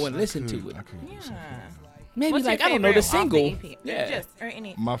want to go and listen to it. I could do Yeah. something. Maybe What's like your I don't know the favorite off single. EP? Yeah. Just or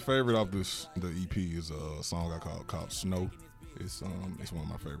any. My favorite off the EP is a song I called Snow. It's one of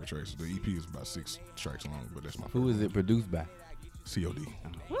my favorite tracks. The EP is about 6 tracks long, but that's my favorite. Who is it produced by? COD.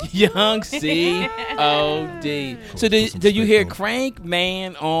 Young C.O.D. So did you hear Crank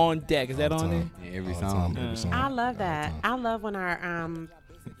Man on Deck? Is that All the on there? time. Yeah, every All the song. time, every song. I love All the that. time. I love when our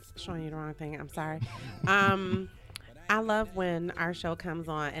showing you the wrong thing. I'm sorry. I love when our show comes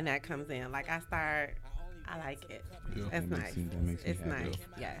on and that comes in. Like I like it. Yeah. That's That nice. makes me- that makes me It's happy. nice.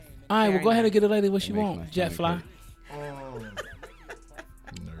 Yes. All right, well, Very go ahead and nice. get a lady what she That makes want. my Jet stomach Fly. hurt.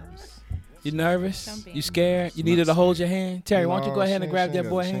 Nervous. You nervous? Don't be. You scared? You needed to hold your hand? Terry, why don't you go ahead and grab that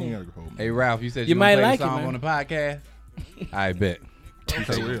boy hand? Hey Ralph, you said You you might might like play it, the song man. on the podcast. I bet. Okay,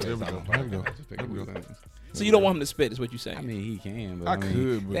 there we go. There we go. So you don't want him to spit, is what you saying? I mean, he can, but I mean,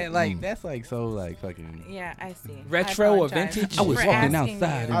 could, but, that's like so like fucking. Yeah, I see. Retro I or apologize vintage? I was for walking asking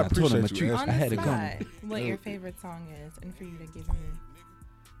outside you and I told him a appreciate you treat. asking. I on had the to come. spot what your favorite song is, and for you to give me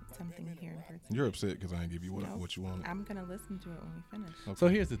something here in person. You're upset because I didn't give you what you wanted. I'm gonna listen to it when we finish. Okay. So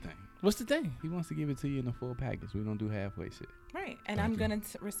here's the thing. What's the thing? He wants to give it to you in a full package. We don't do halfway shit. Right, and Thank I'm you. gonna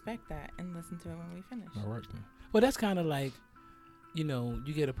respect that and listen to it when we finish. All right then. Well, that's kind of like, you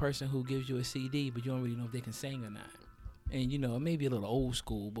get a person who gives you a CD, but you don't really know if they can sing or not. And, it may be a little old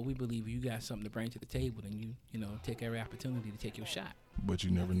school, but we believe you got something to bring to the table, and you take every opportunity to take your shot. But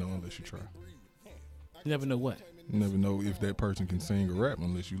you never know unless you try. You never know what. You never know if that person can sing or rap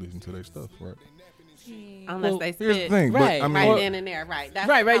unless you listen to their stuff, right? Unless Well, they Here's the spit thing, Right, but I mean, right Or- then and there. Right. That's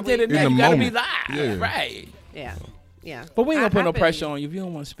Right how then we- and there. In You the got to be moment. live. Yeah. Right. Yeah. Yeah. But we ain't going to put no I feel pressure you. on you. If you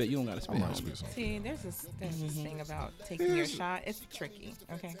don't want to spit, you don't got to spit. I might homie. spit something. See, there's this thing about taking your shot. It's tricky,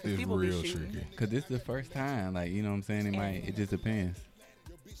 okay? 'Cause It's people be real shooting. tricky. Cause this is the first time, like you know what I'm saying. It just depends.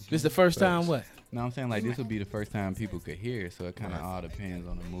 This is the first time what? No, I'm saying like this would be the first time people could hear it, so it kind of all depends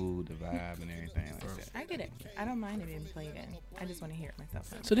on the mood, the vibe, and everything like that. I get it. I don't mind it being played in. I just want to hear it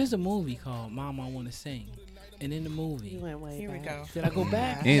myself. So there's a movie called Mama I Want to Sing. And in the You movie, went way Here we back. go. did I go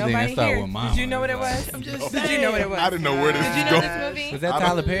back? Anything that Nobody start here. with mama. Did you know what it is was? I'm just Did you know what it was? I didn't know where this Did you is know going. this movie? Was that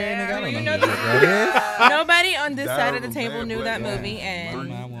Tyler Perry? Nigga, I don't You know know who that is. Nobody on this That side of the was table bad knew black that guy. movie, and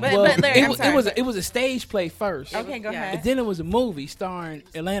Well, but Larry, I'm sorry. it was a stage play first. Okay, go Yeah. ahead. And then it was a movie starring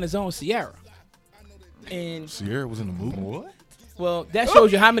Atlanta's own Sierra. And Sierra was in the movie. What? well, that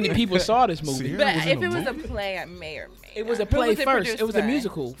shows you how many people saw this movie. Sierra But was in if the it was a movie? play, I may or may It was a not. Who play was it first. produced It was a by?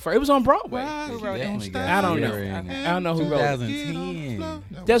 musical. It was on Broadway. Who wrote it? Definitely got I don't know. Sierra in it. I don't know who wrote it.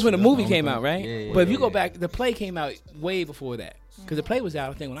 2010. That's when the movie only came thing. out, right? Yeah, But if you go yeah. back, the play came out way before that. Because the play was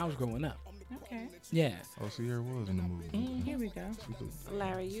out, I think, when I was growing up. Okay, Yeah. Oh, Sierra was in the movie. here we go.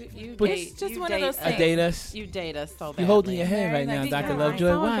 Larry, you But date. it's just you one of date those us- I date us. You date us so bad. You holding your head right Larry, now, like, Dr. you're Lovejoy.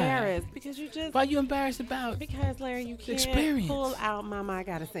 so Why? embarrassed because you just Why you embarrassed about? because Larry, you can't experience. pull out Mama I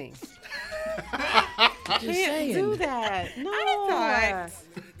Gotta Sing. Just Can't saying. do that. No. thought-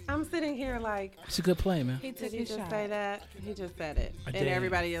 I'm sitting here like, It's a good play, man. He did took he his just shot. say that? He just said it. I And did.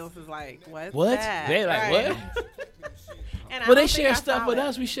 everybody else is like, what's What? that? They like, Right. what? And I Well, they don't think share I stuff saw with it.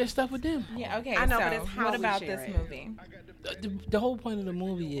 us. We share stuff with them. Yeah, okay. I know, so but it's how what we about share this it. movie? The whole point of the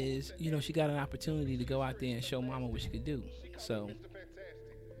movie is, she got an opportunity to go out there and show Mama what she could do. So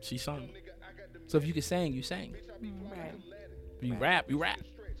she sung. So if you could sing, you sang. Right. You rap, you rap.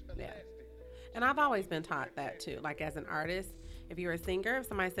 Yeah. And I've always been taught that too. Like as an artist, if you're a singer, if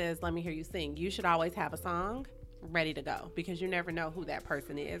somebody says, let me hear you sing, you should always have a song ready to go because you never know who that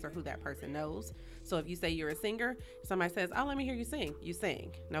person is or who that person knows. So if you say you're a singer, somebody says, oh, let me hear you sing. You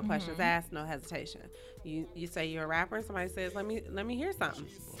sing. No questions asked, no hesitation. You say you're a rapper and somebody says, let me hear something.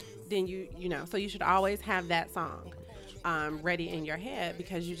 Then you know, so you should always have that song ready in your head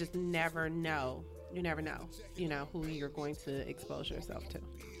because you just never know. You never know, who you're going to expose yourself to.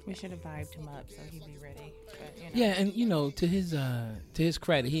 We should have vibed him up so he'd be ready. But, Yeah, and to his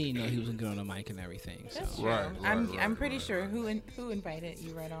credit, he didn't know he was gonna get on the mic and everything. So That's true. Right, I'm pretty sure who invited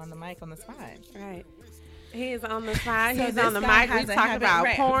you right on the mic on the spot. Right. He's on the side. So He's this on the guy mic. We've has a talked habit- about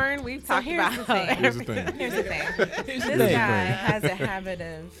right. porn. We've So talked here's about the thing. Here's the thing. Here's the thing. Here's This the thing. guy has a habit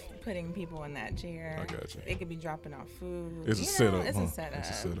of putting people in that chair. I got you. It could be dropping off food. It's a You know, setup, It's huh? a setup. It's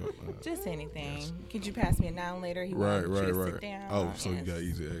a setup. Just anything. Could you pass me a noun later? He Right, wanted you to right. sit down. Oh, so you and- got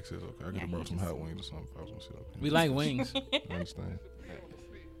easy access. Okay, I could Yeah, have he brought some just- hot wings or something if I was gonna sit up. we like wings. I understand.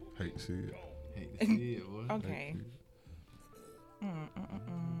 Hate to see it. Hate to see it, boy. Okay.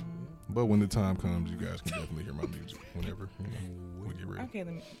 But when the time comes, you guys can definitely hear my music whenever we get ready. Okay,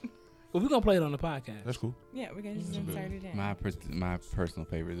 let me. Well, we're gonna play it on the podcast. That's cool. Yeah, we're gonna just insert it in. My personal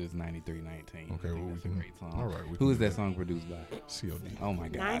favorite is 9319. Okay, well, we that's a can- great song. all right, we Who can is do that that. song produced by? COD. Oh my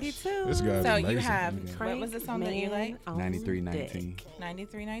gosh. 92. This guy's So amazing. you have Yeah. what was the song that you like? 9319.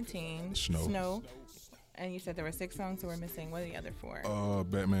 9319. Snow. And you said there were 6 songs, so we're missing. What are the other 4?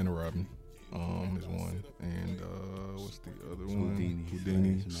 Batman and Robin. Is one, and what's the other one?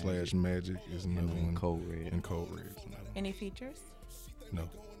 Houdini slash Magic is another And one. Cold Red. And Cold Red. is another one. Any features? No,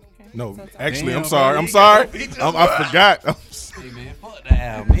 Okay. no. So it's Actually, Damn, I'm sorry. bro, I'm you sorry. got features. I forgot. Hey man, fuck the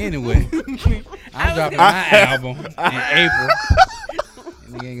album. Anyway, I'm dropping my album in April.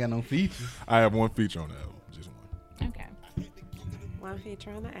 Nigga ain't got no features. I have one feature on the album, just one. Okay. One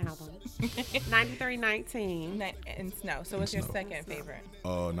feature on the album. 9319. And Snow. So what's your second favorite?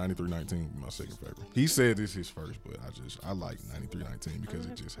 9319 my second favorite. He said this his first, but I like 9319 because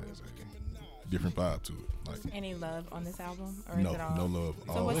it just has a different vibe to it. Like Any love on this album, or no, is it all? no love.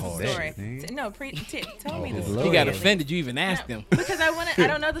 So all what's hard the shit. story? nigga. No, tell me the his story. He got Lord. offended. You even asked him. Because I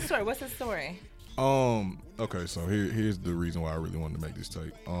don't know the story. What's the story? Okay, so here's the reason why I really wanted to make this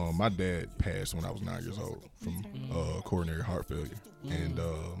tape. My dad passed when I was 9 years old from coronary heart failure, and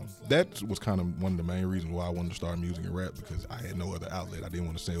that was kind of one of the main reasons why I wanted to start music and rap, because I had no other outlet. I didn't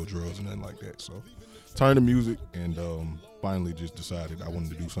want to sell drugs or nothing like that. So turned to music, and finally just decided I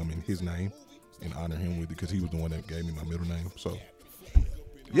wanted to do something in his name and honor him with it, because he was the one that gave me my middle name. So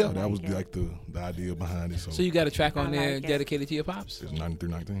yeah, that was like the idea behind it. So you got a track on I there like it. dedicated to your pops? It's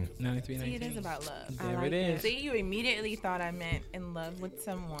 9319. 9319. See, it is about love. There like it it. is. See, you immediately thought I meant in love with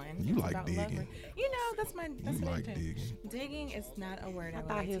someone. You It's like about digging. love. You know, that's You what I like do. digging. Digging is not a word I, I would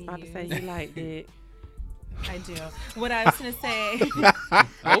thought like he was to about to use. say you liked it. I do. What I was gonna say.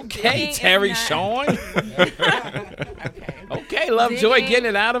 Okay, Digging Terry is not- Sean. Okay. Okay, Lovejoy Digging- getting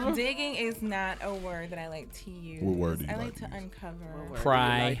it out of him. Digging is not a word that I like to use. What word do you I like like to to use? uncover.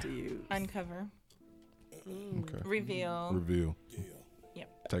 Pry. Uncover. Okay. Reveal. Reveal. Yep.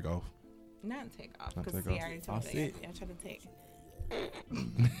 Take off. Not take off. Not Because take see, off. I already told I'll you. sit. Yeah, I tried to take.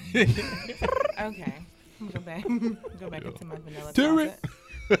 Okay. Go back. Go back into my vanilla Terry. closet.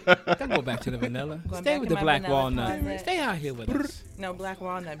 Don't go back to the vanilla. Going Stay back with in the my black vanilla walnut. closet. Stay out here with us. No, Black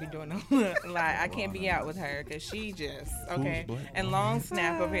Walnut be doing a lie. I can't be out with her because she just okay. Black And Long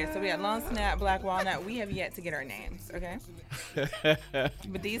Snap over here. So we got Long Snap, Black Walnut. We have yet to get our names, okay?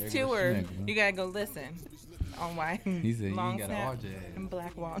 But these two are you gotta go listen on why He said you Long ain't got Snap an RJ. and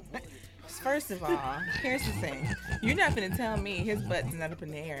Black Walnut. First of all, here's the thing. You're not gonna tell me his butt's not up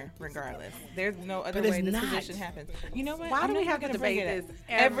in the air, regardless. There's no other But it's way this not. position happens. You know what? Why I'm do we not have to gonna bring debate it up. this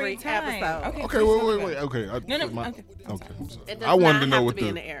every time? episode? Okay, Okay, please wait. talk Okay. No, no, my- okay. Okay. I'm sorry. It does I wanted not to know have what to be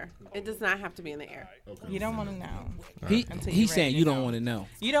in the air. It does not have to be in the air. about it. You don't want to know. He, Until he's you're saying ready you to don't know. want to know.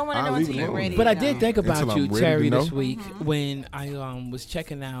 You don't want to I'll know leave until it you're alone. ready. But to I did know. think about Until you, I'm ready Terry, to this know. week when I was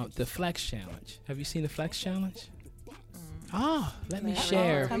checking out the Flex Challenge. Have you seen the Flex Challenge? Ah, let me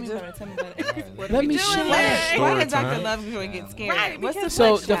share. Tell me about it. Tell me about it. Let me Why share. Story did Dr. time. Lovejoy get scared? Right, What's the because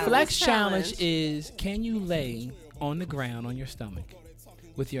So Flex the challenge? Flex Challenge. Challenge is: can you lay on the ground on your stomach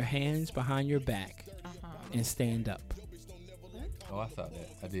with your hands behind your back and stand up? Oh, I saw that.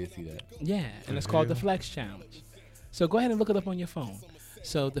 I did see that. Yeah, and it's called the Flex Challenge. So go ahead and look it up on your phone.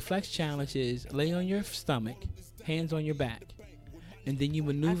 So the Flex Challenge is lay on your stomach, hands on your back, and then you I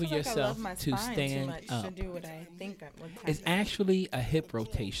maneuver feel like I yourself love my to spine too stand much up. to do what I think would It's happen. actually a hip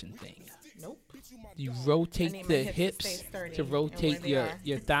rotation thing. Nope. You I rotate need my the hips to stay hips sturdy to and where rotate they your, are.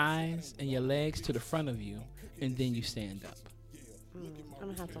 your thighs and your legs to the front of you, and then you stand up. I'm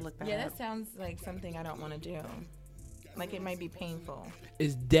gonna have to look that Yeah, up. that sounds like something I don't want to do. Like it might be painful.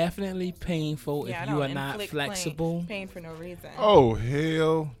 It's definitely painful Yeah, I if you don't are not inflict flexible. Pain for no reason. Oh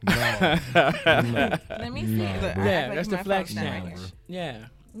hell no! Let me see. Nah, Look, bro. I Yeah, act like that's the my Flex phone's not Challenge. right Yeah. here.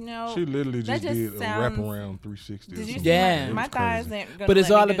 No. She literally That just just did a sounds- wraparound 360. Did or you something. see Yeah. It my was thighs crazy. ain't gonna But it's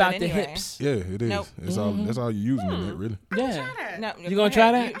let me all do about that the anyway. hips. Yeah, it is. Nope. That's all. That's all you're using in that, really. Yeah. No, You gonna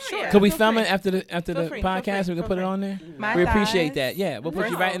try that? Sure. Could we Feel film free. it after the Feel free, feel podcast? free, We can feel put it free. on there. My We appreciate thighs- that. Yeah, we'll put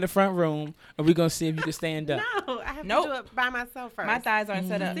you First- right in the front room, and we're gonna see if you can stand up. No, I have Nope. to do it by myself first. My thighs aren't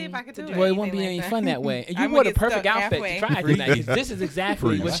set up. See if I can do to it. Well, it won't be anything any like fun that. that way. And I'm you gonna wore the get perfect stuck outfit to halfway. try tonight. 'Cause this is exactly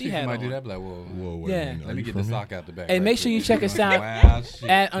Freeze. what I she think had you might do on. that. Like, whoa. Whoa, wait Yeah. a minute. Let Are me you get the from here? sock out the back. Hey, right make sure you quick. check us out Wow, shit.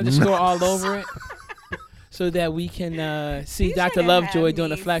 at _ all over it, so that we can see He's Dr. trying to Lovejoy have doing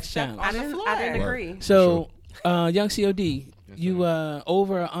the me Flex stuck Challenge. on I the didn't, floor. I didn't Right. agree. So, young COD, You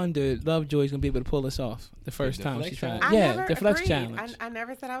over or under Lovejoy's gonna be able to pull this off the first time she flex tried. challenge? Yeah, the flex agreed. challenge. I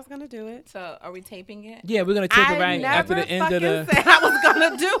never said I was gonna do it. So are we taping it? Yeah, we're gonna take it right after the end of the. Said I was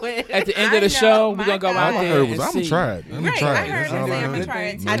gonna do it. At the end of I the show, know, we're gonna go my out God. I there heard and was I'm see. try it. Let me Right, try I it. heard That's her all say I I'm gonna heard. try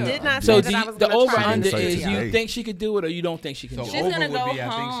it too. I did not So say that I was the gonna over try under it. say is you today. think she could do it or you don't think she can So do She's it. over gonna would go be, I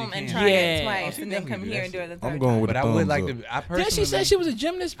think home she and can. try Yeah. it Oh, twice, she and then come definitely here do and do it the third I'm going time. with But the I would thumbs like up. to. I Yeah, personally, she said she was a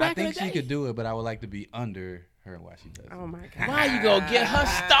gymnast I back in think the she day. could do it, but I would like to be under her while she does. Oh my god. Why you gonna get her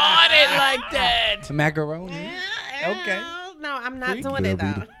started like that? Macaroni. Okay. No, I'm not Freak. doing it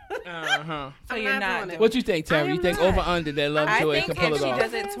Yeah, though. Uh-huh. So I'm you're not not doing it. doing What you think, I Terry? am You think not. over under that I Lovejoy think can pull if it she off?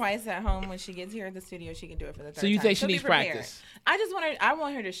 does it twice at home when she gets here to the studio, she can do it for the third time. So you think she So be needs prepared. practice? I just want her. I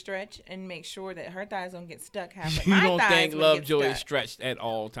want her to stretch and make sure that her thighs don't get stuck halfway. You My don't thighs think would get Lovejoy is stuck. stretched at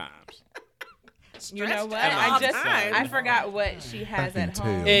all times? You know what? at all I just times. I forgot what she has can at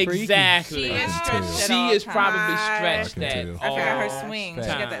home. tell. Exactly. She is I stretched can at She all is times. probably I stretched can at tell. I all forgot her times. swing. She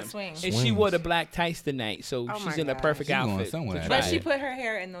got that swing. And she wore the black tights tonight, so Oh she's my in the gosh. perfect She going outfit. somewhere to at try But she it. put her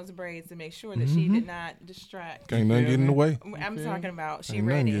hair in those braids to make sure that she did not distract. Can't nothing get in the way. I'm talking about she Ain't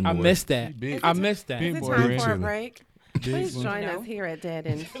nothing ready. getting I in the way. missed that. Big- I missed that. Is it boy, time big for a chilling. break? Please join No. us here at Dead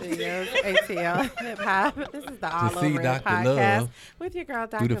End Studios, ATL Hip Hop. This is the All see Over It Dr. podcast Love with your girl,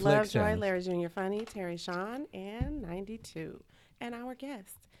 do Dr. the Flex Lovejoy, Challenge. Larry Jr. Funny, Terry Sean, and 92. And our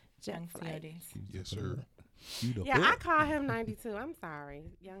guest, Jet Young Flight. CODs. Yes, sir. Yeah, I call him 92. I'm sorry.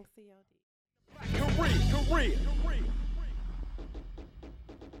 Young COD.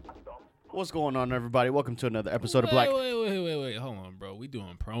 What's going on, everybody? Welcome to another episode of Black. Wait. Hold on, bro. We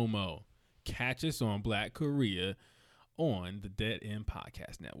doing promo. Catch us on Black Korea on the Dead End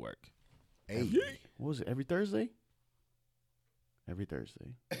Podcast Network. Hey. What was it? Every Thursday? Every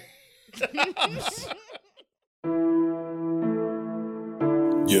Thursday.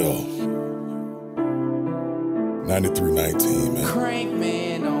 Yo. 9319, man. Crank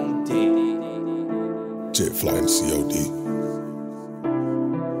man on deck. Jet Flight and COD.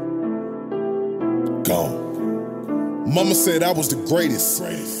 Gone. Mama said I was the greatest.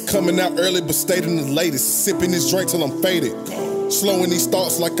 Coming out early but stayed in the latest. Sipping this drink till I'm faded. Slowing these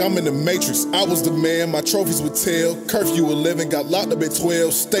thoughts like I'm in the Matrix. I was the man, my trophies would tell. Curfew 11, got locked up at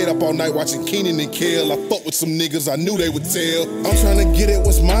 12. Stayed up all night watching Keenan and Kel. I fucked with some niggas, I knew they would tell. I'm trying to get it,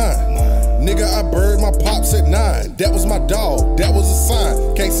 what's mine? Nigga, I buried my pops at 9. That was my dog, that was a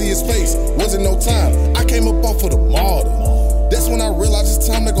sign. Can't see his face, wasn't no time. I came up off of the martyr. That's when I realized it's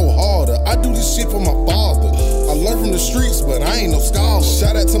time to go harder. I do this shit for my father. I learned from the streets, but I ain't no scholar.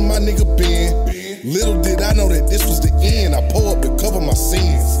 Shout out to my nigga Ben. Little did I know that this was the end. I pull up to cover my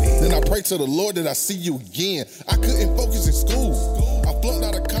sins. Then I pray to the Lord that I see you again. I couldn't focus in school. I flunked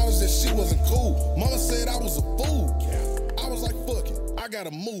out of college, that shit wasn't cool. Mama said I was a fool. I was like, fuck it, I gotta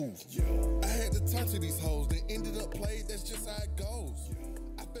move. I had to turn to these hoes, they ended up played, that's just how it goes.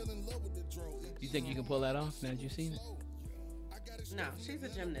 I fell in love with the drone. You think you can pull that off now that you've seen it? No, she's a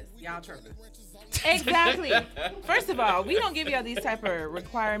gymnast. Y'all tripping. Exactly. First of all, we don't give y'all these type of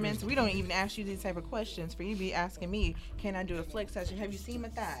requirements. We don't even ask you these type of questions for you to be asking me, can I do a flex session? Have you seen my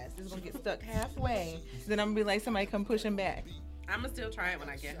thighs? It's gonna get stuck halfway. Then I'm gonna be like, somebody come push him back. I'm going to still try it when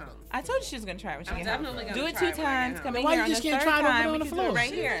I get home. I told you she was gonna try it when she I'm get home. definitely gonna Do it try 2 it when I get times. home. Come in Why here you on just the can't third try it over time. on We the can do it floor? right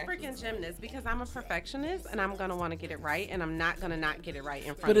She's here. a freaking gymnast because I'm a perfectionist and I'm going to want to get it right and I'm not going to not get it right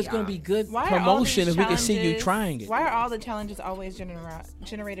in front But of it's y'all. going to be good Why are all these promotion if we can see you challenges- trying it. Why are all the challenges always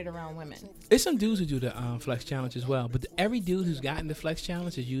generated around women? There's some dudes who do the flex challenge as well, but every dude who's gotten the flex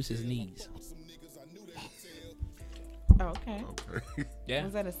challenge has used his knees. Oh, okay. Yeah.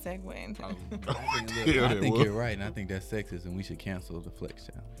 Was that a segue? Into Yeah, I that think was. you're right, and I think that's sexist, and we should cancel the flex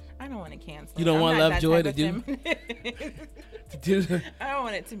challenge. I don't want to cancel. You don't I'm want not that Lovejoy type to of do- feminist. Dude, I don't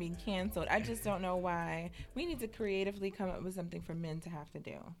want it to be canceled. I just don't know why. We need to creatively come up with something for men to have to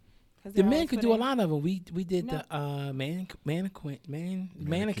do. 'Cause the they're men always could do a putting- lot of them. We did No. the mannequin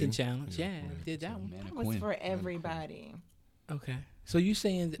challenge. Yeah, we did that one. That was for everybody. Okay. So you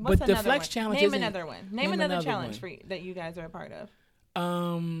saying, What's but the another flex one? challenge Name isn't. another one. Name name another another challenge one. for you, that you guys are a part of.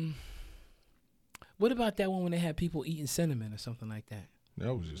 What about that one when they had people eating cinnamon or something like that?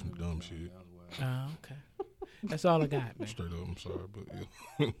 That was just some dumb shit. Oh, okay. That's all I got, man. Straight up, I'm sorry, but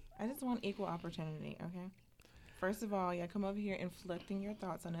yeah. I just want equal opportunity. Okay. First of all, yeah, come over here inflicting your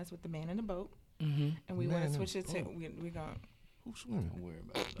thoughts on us with the man in the boat, Mm-hmm. and we Man want in to the switch it to boat. we going. Who's swimming? Don't worry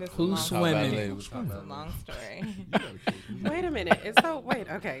about it. This is a Who's long swimming? story. It's a long story. Wait a minute. It's so wait,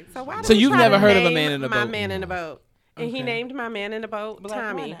 okay. So why? So did you you've try never to heard of a name man in a my boat? man in the boat, and he Okay. named my man in the boat Black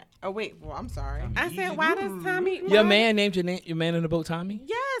Tommy. Walnut. Oh wait, well I'm sorry. I said, why does Tommy? Your why- man named your man in the boat Tommy?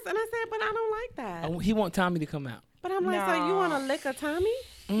 Yes, and I said, but I don't like that. He want Tommy to come out. But I'm like, so you want to lick a Tommy?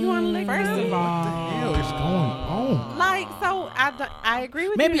 You want to lick First Tommy? of all, Hell, it's going on. Like, so I agree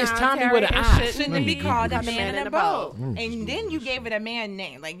with Maybe you. it's now, Tommy Terry. with It an I. shouldn't be called a called man in a boat. Mm. And then you gave it a man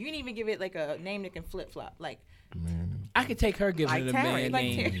name. Like you didn't even give it like a name that can flip flop. Like Man, I could take her giving Like it a Terry, man like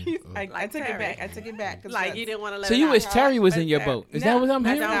name. Terry. I Like took Terry. it back. I took it back. 'cause Like that's- you didn't want to let So it you out. wish Terry was in your Terry. boat. Is No, that what I'm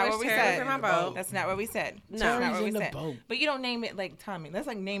that's hearing? not I what we wish Terry was said. in my boat. That's not what we said. No. That's not Terry's what we in the said. boat. But you don't name it like Tommy. That's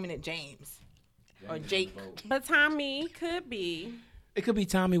like naming it James or Jake. But Tommy could be. It could be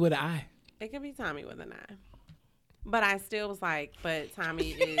Tommy with an I. It could be Tommy with an I. But I still was like, but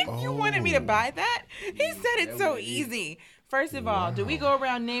Tommy is. You wanted me to buy that? He said it so easy. First of all, do we go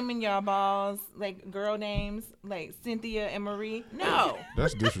around naming y'all balls like girl names like Cynthia and Marie? No.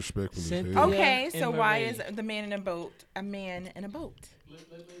 that's disrespectful as Cynthia. hell. Okay, and so why Marie. is the man in a boat a man in a boat?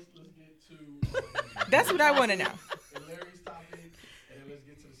 That's what I want to know.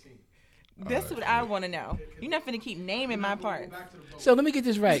 That's what I want to know. You're not finna keep naming my parts. So let me get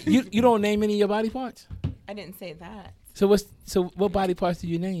this right. You don't name any of your body parts. I didn't say that. So what body parts do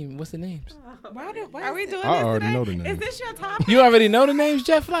you name? What's the names? Why Are we is it- doing I this already today? know the name. Is this your topic? You already know the names,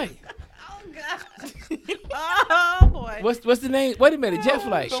 Jeff Light. Oh God. Oh boy. What's the name? Wait a minute, Jeff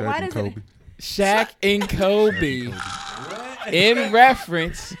Light. But Shaq why and does it- Kobe. Shaq and Kobe. In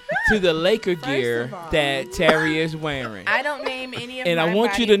reference to the Laker gear of all- that Terry is wearing. I don't name any of And my I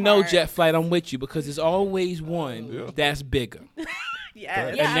want you body to know, parts. Jet Flight, I'm with you because there's always one Yeah. that's bigger.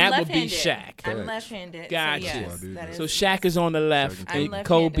 Yes. Yeah, and I'm that would be left-handed. Shaq. I'm Facts. left-handed. Gotcha. So yes, That's why I did that that. is. So Shaq is on the left I'm and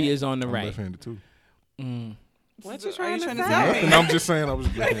Kobe left-handed. is on the I'm right. left-handed too. Mm. What you Are trying you to trying say? to tell me? And I'm just saying I was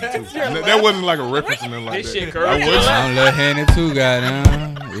left-handed too. That wasn't like a reference or nothing like This that. shit I correct. wish- I'm left-handed too,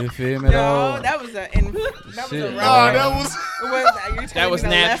 goddamn. You feel me? No, though? that was a. That was a Shit. wrong. Oh, that was. Are you telling was me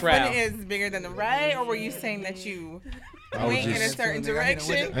the left natural. one is bigger than the right, or were you saying that you I was went in a just. certain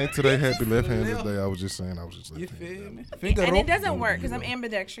direction? Ain't today happy left-handed day. I was just saying I was just You left-handed. feel me? And it doesn't work because I'm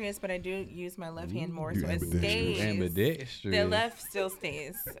ambidextrous, but I do use my left hand more, You so it ambidextrous. stays. Ambidextrous. The left still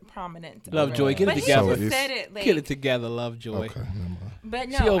stays prominent. Lovejoy, get but it he together. just So said it like. Get it together, Lovejoy. Okay, never mind. But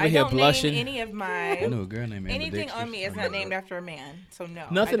no, She over I here don't blushing. name any of I my. know a girl named Anything Ambidextrous. on me is not named after a man, so no.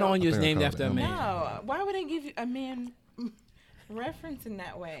 Nothing I don't- on you is I think I named called after it a man. No, why would I give you a man reference in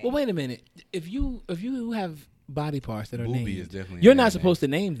that way? Well, wait a minute. If you have body parts that are Booby named, is definitely you're a not name. supposed to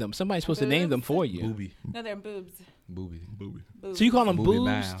name them. Somebody's supposed to name them for you. Booby. No, they're boobs. Booby. Booby. Boobs. So you call them Booby boobs,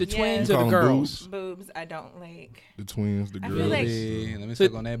 bound. the Yeah. twins, You or the call 'em girls? boobs? Boobs, I don't like. The twins, the I girls. feel like- Booby. Let me So-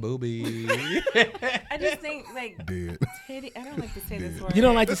 suck on that booby. I just think like Dead. titty. I don't like to say this Yeah. word. You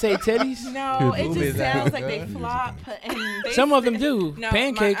don't like to say titties? No, Here's it boobies just out sounds like they there. flop. And they Some of them say- do. No,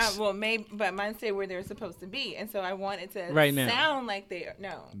 Pancakes. well, maybe, but mine stay where they're supposed to be, and so I want it to Right now. sound like they are.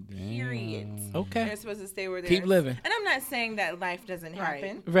 No, period. Okay. They're supposed to stay where they're. Keep living. And I'm not saying that life doesn't Right.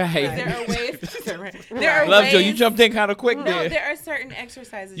 happen. Right. There are ways. There are Lovejoy, ways. you jumped in kind of quick No, there. there are certain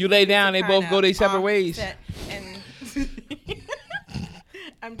exercises. You lay do to down, they both kinda go their separate ways. offset And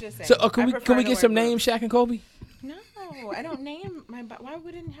I'm just saying. So I can we prefer the get word some boobs. names, Shaq and Kobe? No, I don't name my. Why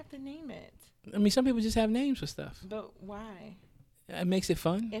wouldn't I have to name it? I mean, some people just have names for stuff. But why? It makes it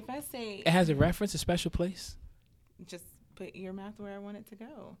fun. If I say It has a reference, a special place. just put your mouth where I want it to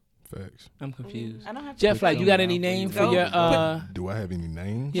go. Facts. I'm confused. I don't have to. Jeff, put like, you got any Go- name for go- your Do I have any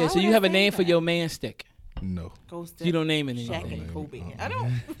names? Yeah, Why so would you I have a say name for that? your man stick. No. Ghost You don't name it Shaq anything. and Kobe. Uh-uh. I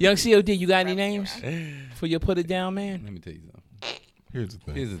don't. Young COD, you got any names for your put it down man? Let me tell you something. Here's the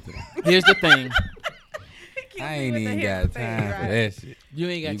thing. Here's the thing. Here's the thing. I ain't even got time for that shit. You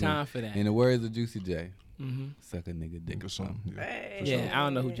ain't got You gonna- time for that. In the words of Juicy J, hmm suck a nigga dick Think or of something. something. Yeah. Yeah, I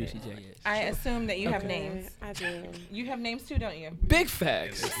don't know who Juicy J is. I assume that you have Okay, names. I do. You have names too, don't you? Big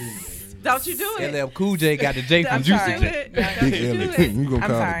facts. Don't you do it? LL Cool J got the J from I'm Juicy sorry. J. No, don't Big you do Ellie. it. You gonna I'm call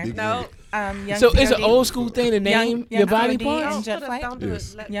sorry. it Big No. Ellie. Young So it's an COD. old school thing to name your body COD parts? and Jet Don't Flight. don't do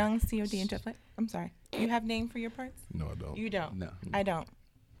Yes. it. Let- Young COD and Jet Flight. I'm sorry. You have name for your parts? No, I don't. You don't. No. I don't.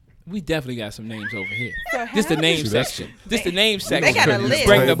 We definitely got some names over here. So This the how- name See, that's- section. This the name section. got a You list.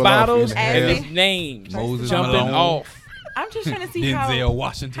 Bring the table off bottles in and half. the names. Moses Jumping Malone. off. I'm just trying to see Denzel how.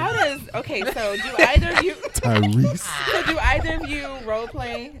 Washington. How does okay? So do either of you? Tyrese. So do either of you role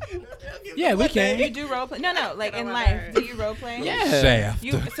play? Yeah, we You can. do role play? No, like in life, do you role play? Yeah. Shaft.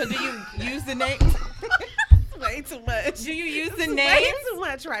 So do you use the name? Way too much. Do you use the Way names? too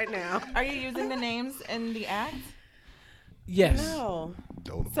much right now. Are you using the names in the act? Yes. No,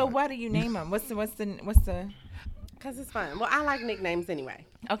 So why do you name them? What's the? because it's fun. Well, I like nicknames anyway.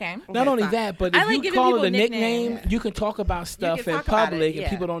 Okay. Not only that, but I if like you giving call people it a nickname, nicknames. you can talk about stuff in talk about it, public and yeah.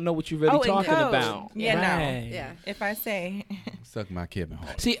 people don't know what you're really Oh, in talking code. about. Yeah, no. Right. Yeah. If I say, Suck my Kevin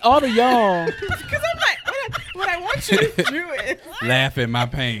Hart. See, all of y'all, because I'm like, what I want you to do is. Laugh at my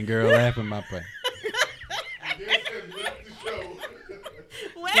pain, girl. Laugh at my pain.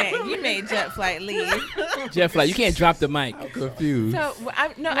 Dang, you made Jet Flight leave. Jeff, like you can't drop the mic. Confused. So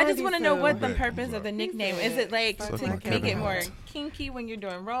I just want to know what the Okay. purpose of the nickname is. It like Suck to my make Kevin it more Hart. kinky when you're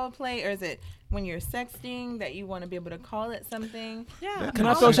doing role play, or is it when you're sexting that you want to be able to call it something? Yeah. Can I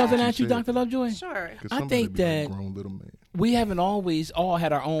all throw of something that. at you, Dr. Lovejoy? Sure. 'Cause I somebody think be like, that- grown little man. We haven't always all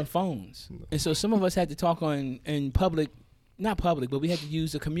had our own phones, and so some of us had to talk in public, not public, but we had to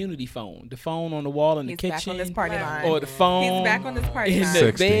use the community phone, the phone on the wall in the He's kitchen, back on this party line. or the phone He's back on this party in line. the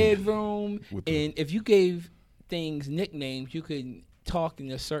Sexting. bedroom. With the- And if you gave things nicknames, you could talk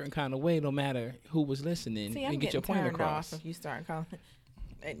in a certain kind of way, no matter who was listening, See, I'm and get getting your point turned across. off if you start calling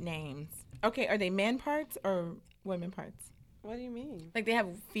it names. Okay, are they man parts or women parts? What do you mean? Like they have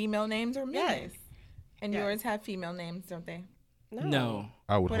female names or male Yes. names? And Yes. yours have female names, don't they? No.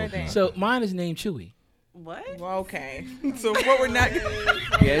 I would What are hope they? not. So mine is named Chewy. What? Well, okay. So what we're not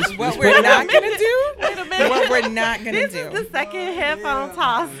Yes. what we're not gonna do? Wait a minute. What we're not gonna This do? is the second headphone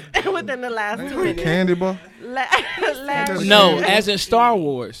toss within the last 2 minutes. Candy bar. Larry. No, as in Star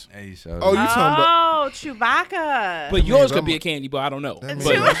Wars. Hey, so Oh, you talking about? Oh, Chewbacca. But yours I'm could be a- a candy bar. I don't know. That But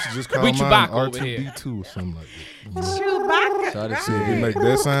means I should just call we mine Chewbacca over here. R2D2 or something like that. Chewbacca. so See, if you make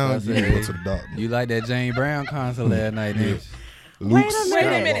that sound, you I need to go say, to the doctor. you like that Jane Brown concert last night, didn't you? Luke Wait a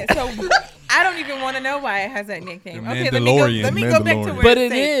Skywalker. minute. So I don't even want to know why it has that nickname. The Okay, let me go. Mandalorian. Let me go back to Mandalorian. where But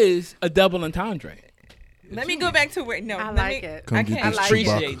it's it safe. is a double entendre. Let me go back to where. No, I let like me, it. Come I get can't. this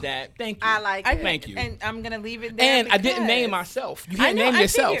Appreciate Chewbacca. that. Thank you. I like I, it. Thank you. And I'm gonna leave it there. And I didn't name because- myself. You I can't know, name I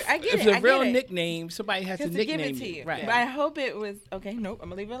yourself. figure- I get If it, it's I a real get it. nickname, somebody has to Just to give nickname it to you. you. Right. But I hope it was okay. Nope, I'm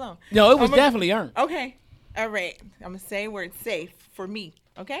gonna leave it alone. No, it was I'm gonna- definitely earned. Okay, all right. I'm gonna say where it's safe for me.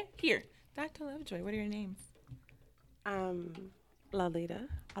 Okay, here, Dr. Lovejoy. What are your names? Lolita.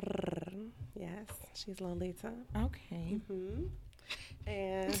 Yes, she's Lolita. Okay.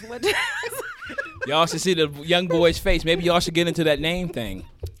 And what? Y'all should see the young boy's face. Maybe y'all should get into that name thing.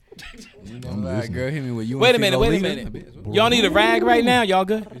 Like, girl, hit me with you. Wait a wanna see minute. Lolita? Y'all need a rag right now? Y'all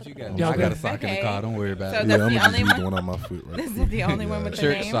good? What you got? Y'all I got a good? sock in Okay. the car. Don't worry about So it. Yeah, that's I'm the gonna only just use one. the one on my foot right This there. is the only one with the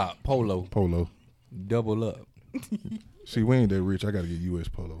Shirt, name. sock, polo, Polo. double up. See, we ain't that rich. I gotta get U.S.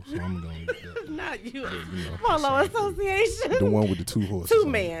 Polo, so I'm gonna get that. Not you. You know, Polo Association. the one with the two horses. Two on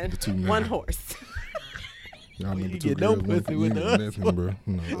it. man. The two man. One horse. Y'all remember You two get no girls, one pussy you with ain't the get nothing, bro.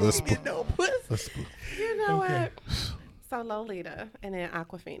 No, us. No pussy. Us. You know what? So Lolita and then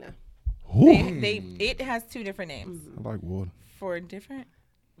Aquafina. It has two different names I like water. for different.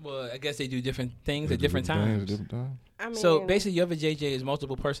 Well, I guess they do different things They at do different things times. at different times. I mean, So basically, your JJ is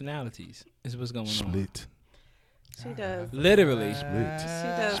multiple personalities. Is what's going on. Split. she does. Literally. She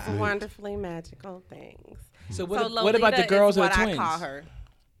does Split. wonderfully magical things. So So what about the Lolita girls is or what the twins? I call her.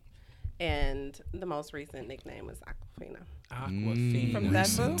 And the most recent nickname was Aquafina. Aquafina. From that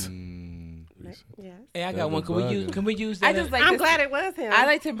book? Yes. Hey, I got one. Can we use that? I just like. I'm to- glad it was him. I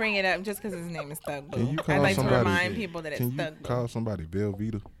like to bring it up just because his name is Thug Can Boo. you I call like to somebody? remind people that it's Can you Thug Boo. call somebody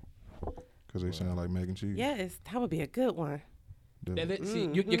Velveeta? Because they sound like mac and cheese. Yes, that would be a good one. See,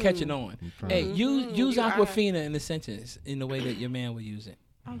 you're catching on. I'm trying Hey, to- use you are. Aquafina in the sentence in the way that your man would use it.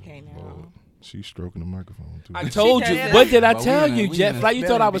 Okay, now. Lord, she's stroking the microphone too. I told you. does. What did I But we tell in a- you, we Jeff? in a Like you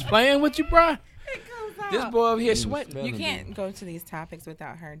thought I spelling was bee. playing with you, bro? It comes This out. boy over here sweating. You can't go to these topics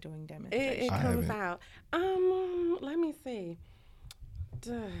without her doing It demonstrations. I comes haven't. out. Let me see.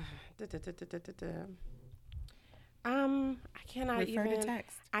 I cannot Refer even. to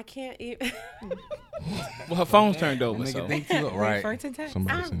text. I can't even. Well, her phone's turned over, Nigga so. think you up, right? Refer to text.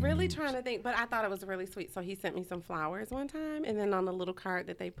 Somebody I'm send really me- trying to think, but I thought it was really sweet. So he sent me some flowers one time, and then on the little card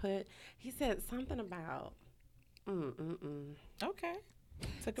that they put, he said something about, Okay.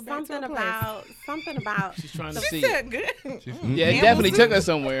 Took it back to something a place. about, something about. She's trying to She see. said good. Yeah, it definitely took us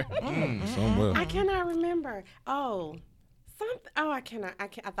somewhere. Somewhere. I cannot remember. Oh, something. Oh, I cannot. I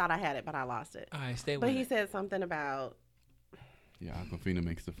thought I had it, but I lost it. All right, stay But with he it. said something about. Yeah, Aquafina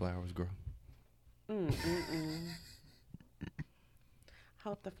makes the flowers grow.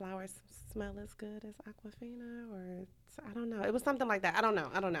 Hope the flowers smell as good as Aquafina, or I don't know. It was something like that. I don't know.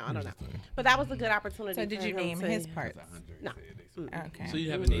 But that was a good opportunity. So did for you him name to- his parts? No. Okay. So you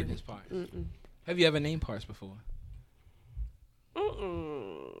haven't named his parts. Have you ever named parts before?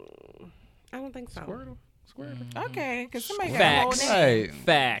 Mm-mm. I don't think so. Okay, because somebody got a whole Facts. name. Hey, I'm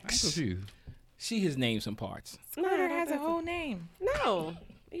Facts. confused. She has named some parts. Squirter has a whole name. No,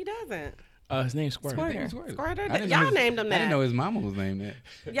 he doesn't. His name's Squirter. Squirter. Squirter. I didn't Y'all know his- named him I that. didn't know his mama was named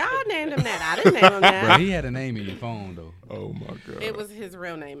that. Y'all named him that. I didn't name him Bro, that. he had a name in your phone though. Oh my god. It was his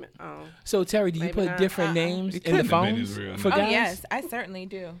real name. Oh. So Terry, do you Maybe put not. different names It in the couldn't have been his phones real for name. guys? Oh, yes, I certainly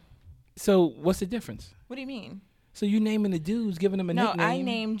do. So what's the difference? What do you mean? So you naming the dudes, giving them a No, nickname. I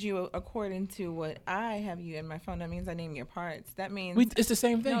named you according to what I have you in my phone. That means I name your parts. That means It's the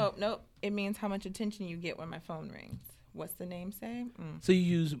same thing. No. It means how much attention you get when my phone rings. What's the name say? So you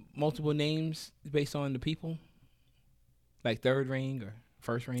use multiple names based on the people, like third ring or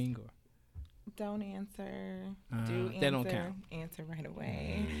first ring, or Don't answer. Do answer. that don't count. Answer right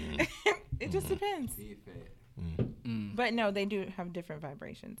away. It just depends. But no, they do have different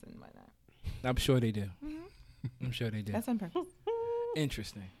vibrations and whatnot. I'm sure they do. I'm sure they do. That's on purpose.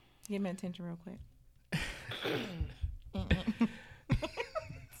 Interesting. Give me attention real quick.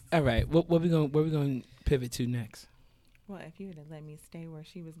 All right, what we gonna pivot to next? Well, if you would have let me stay where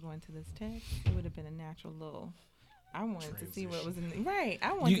she was going to this text, it would have been a natural little. I wanted to see what was in the right.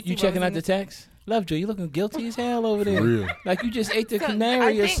 I wanted to see You what checking was out the text? Lovejoy, you looking guilty as hell over there. real. Like you just ate the So,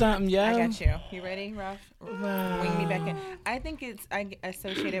 canary I or think- something, yo. I got you. You ready, Ralph? Wow. Wing me back in. I think I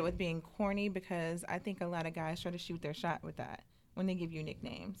associate it with being corny because I think a lot of guys try to shoot their shot with that when they give you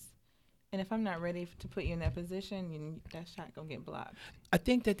nicknames. And if I'm not ready to put you in that position, that shot gonna get blocked. I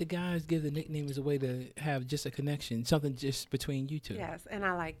think that the guys give the nickname as a way to have just a connection, something just between you two. Yes, and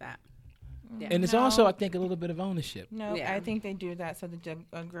I like that. Yeah. And it's also, I think, a little bit of ownership. No, Yeah. I think they do that so that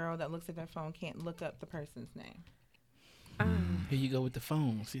a girl that looks at their phone can't look up the person's name. Here you go with the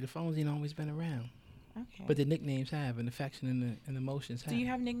phone. See, the phones ain't always been around, Okay. but the nicknames have, and affection and emotions have. Do you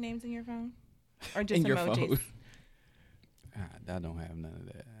have nicknames in your phone, or just in your emojis? phone? I don't have none of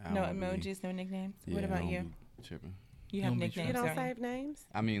that. I No don't be- emojis, no nicknames. Yeah, what I about don't you? be tripping. You have don't be nicknames. You don't don't you? save names?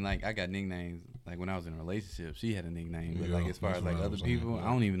 I mean, like I got nicknames. Like when I was in a relationship, she had a nickname. But Yeah, like as far that's as like what I other was saying, people, yeah.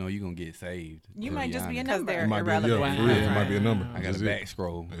 I don't even know you gonna get saved. You to might just be a honest. number. they're It might be, irrelevant. for real, it might be a number. I got That's a it. back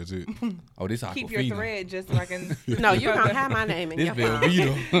scroll. That's it. Oh, this Keep Aquafina. your thread just so I can. No, you're going to have my name in This your phone.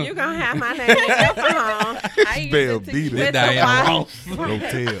 Velveeta. You're going to have my name in your phone. I use Bell it to beat keep it. With the Diana water, Ross. Don't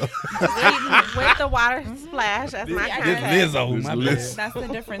tell. with the water splash as my Yeah, I This got contact. Lizzo. This My Liz. bad. That's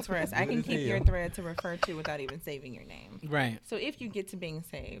the difference for us. I can keep your thread to refer to without even saving your name. Right. So if you get to being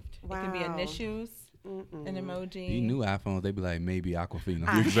saved, it can be Wow. initials, an emoji. These new iPhones, they be like maybe Aquafina.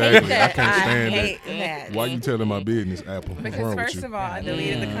 I Exactly. hate that. I can't stand hate that. that. Why you telling my business, Apple? What's Because wrong with first you? of all, I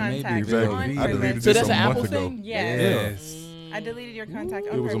deleted the Yeah, maybe contact Exactly. on I deleted purpose. So this that's a an month Apple ago. thing? Yes. Yes. I deleted your contact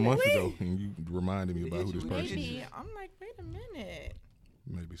on It was a purpose. month ago, and you reminded me about who this person Maybe. is. I'm like, wait a minute.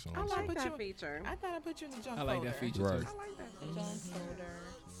 Maybe so. I like put that you- feature. I thought I put you in the junk I folder. like that feature Right. too. I like that junk folder.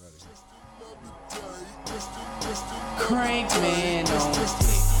 Crank man on